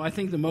 It's I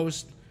think the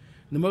most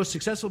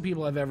successful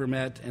people I've ever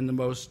met, and the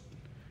most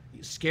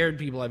scared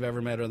people I've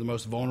ever met are the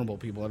most vulnerable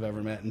people I've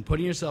ever met. And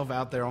putting yourself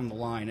out there on the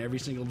line every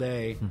single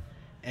day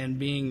and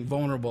being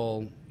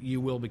vulnerable, you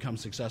will become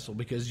successful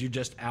because you're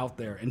just out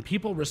there. And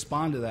people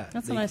respond to that.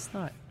 That's a nice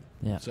thought.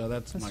 Yeah. So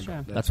that's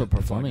true. That's what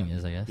performing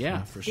is, I guess.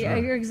 Yeah, for sure. Yeah,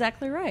 you're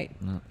exactly right.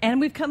 No. And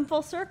we've come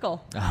full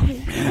circle.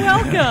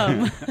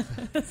 Welcome.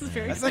 This is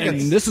very I think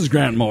exciting. And this is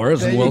Grant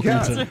Morris, There and you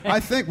welcome go. to... I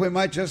think we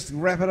might just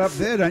wrap it up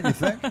there, don't you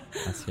think?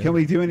 That's good. Can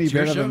we do any It's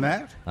your better show. than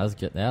that? That was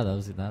good. Yeah, that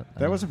was that.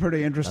 That was a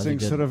pretty interesting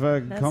good- sort of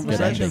a That's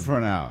conversation nice. for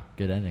an hour.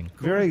 good ending.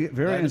 Very,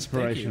 very That is- thank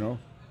you. inspirational.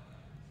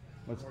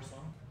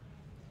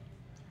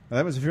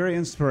 That was very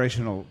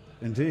inspirational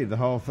indeed, the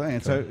whole thing.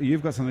 And so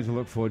you've got something to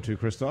look forward to,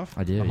 Christoph.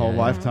 I do, A whole yeah.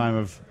 lifetime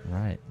of...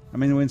 Right. I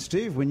mean,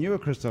 when you were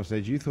Christoph's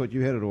age, you thought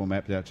you had it all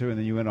mapped out too, and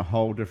then you went a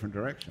whole different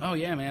direction. Oh,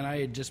 yeah, man.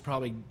 I had just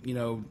probably,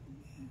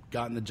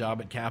 gotten the job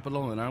at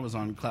Capitol, and I was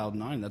on Cloud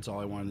 9. That's all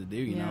I wanted to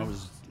do. You know,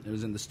 Yeah. I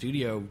was in the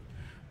studio,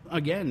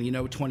 again,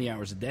 20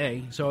 hours a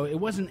day. So it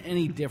wasn't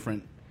any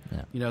different.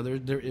 Yeah.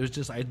 It was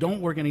just, I don't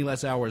work any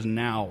less hours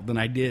now than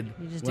I did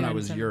You're just when I doing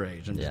was something- your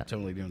age. I'm Yeah. just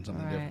totally doing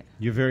something Right. different.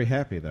 You're very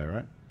happy though,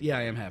 right? Yeah,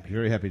 I am happy.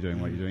 Very happy doing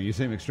what you're doing. You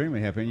seem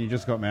extremely happy, and you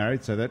just got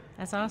married, so that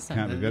That's awesome.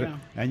 can't be better.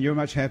 Yeah. And you're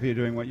much happier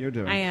doing what you're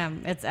doing. I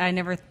am.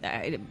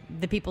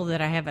 The people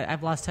that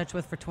I've lost touch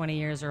with for 20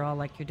 years are all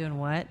like, "You're doing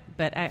what?"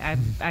 But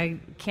I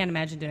can't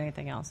imagine doing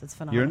anything else. It's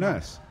phenomenal. You're a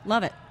nurse.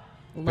 Love it.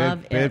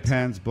 Love it.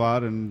 Bedpans,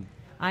 blood, and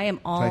I am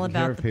all taking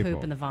care about of the people.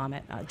 poop and the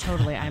vomit.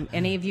 Totally.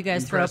 Any of you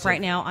guys throw up Impressive.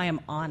 right now, I am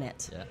on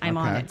it. Yeah. I'm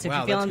on Okay. it. So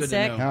Wow, if you're that's feeling good to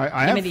sick, know. Now, I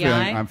give am me the feeling.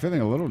 eye. I'm feeling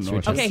a little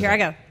nauseous. Okay, here I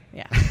go.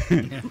 Yeah.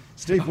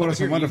 Steve brought us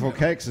some Here you wonderful go.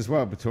 cakes as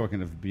well, but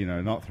talking of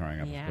not throwing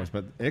up, Yeah. of course.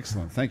 But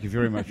excellent. Thank you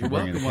very much for You're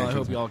bringing welcome. the Well, I cakes.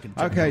 hope you all can...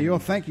 Okay,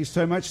 thank you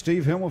so much,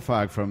 Steve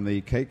Himmelfarb from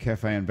the Cake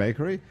Cafe and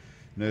Bakery,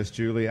 Nurse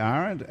Julie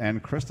Arendt,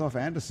 and Christoph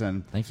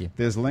Anderson. Thank you.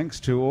 There's links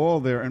to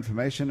all their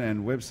information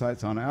and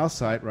websites on our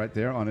site right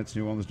there on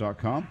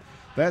itsneworleans.com.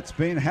 That's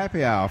been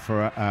Happy Hour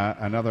for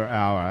another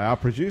hour. Our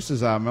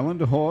producers are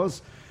Melinda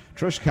Hawes,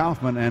 Trish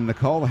Kaufman, and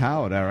Nicole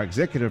Howard. Our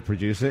executive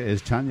producer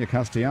is Tanya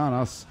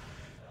Castellanos.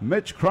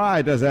 Mitch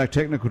Cry does our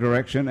technical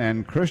direction,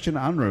 and Christian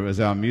Unruh is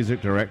our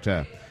music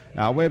director.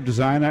 Our web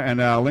designer and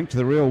our link to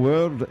the real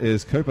world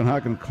is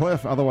Copenhagen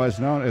Cliff, otherwise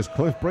known as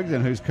Cliff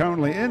Brigden, who's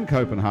currently in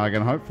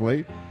Copenhagen,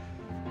 hopefully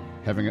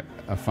having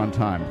a fun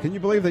time. Can you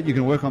believe that you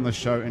can work on the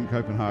show in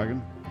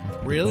Copenhagen?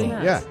 Really?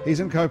 Yeah. Yeah, he's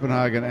in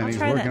Copenhagen and I'll he's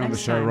try that working on the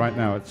next show time. right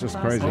now. It's just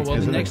That's crazy. awesome. Oh, well,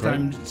 the Isn't it next great?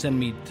 time, send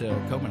me to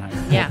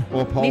Copenhagen. Yeah.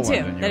 Or Poland. Me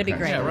in too. your That'd be case.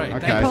 great. Yeah, right.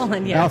 Okay. Thank you.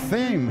 Poland, yeah. Our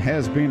theme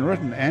has been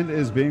written and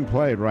is being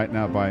played right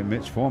now by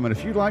Mitch Foreman.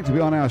 If you'd like to be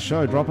on our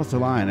show, drop us a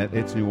line at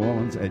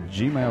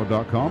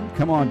itsneworleans@gmail.com.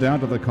 Come on down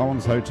to the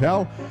Collins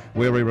Hotel,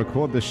 where we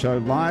record the show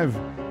live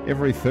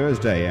every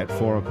Thursday at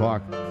 4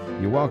 o'clock.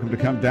 You're welcome to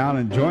come down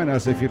and join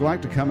us if you'd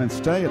like to come and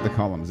stay at the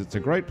Columns. It's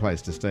a great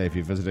place to stay if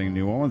you're visiting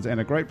New Orleans, and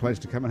a great place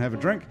to come and have a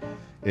drink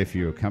if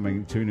you're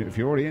if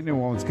you're already in New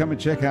Orleans. Come and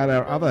check out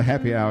our other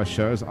happy hour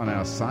shows on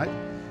our site,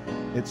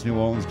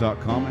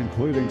 itsneworleans.com,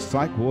 including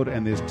Psych Ward,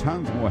 and there's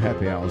tons more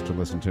happy hours to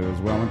listen to as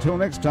well. Until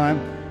next time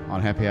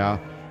on Happy Hour,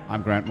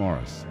 I'm Grant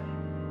Morris.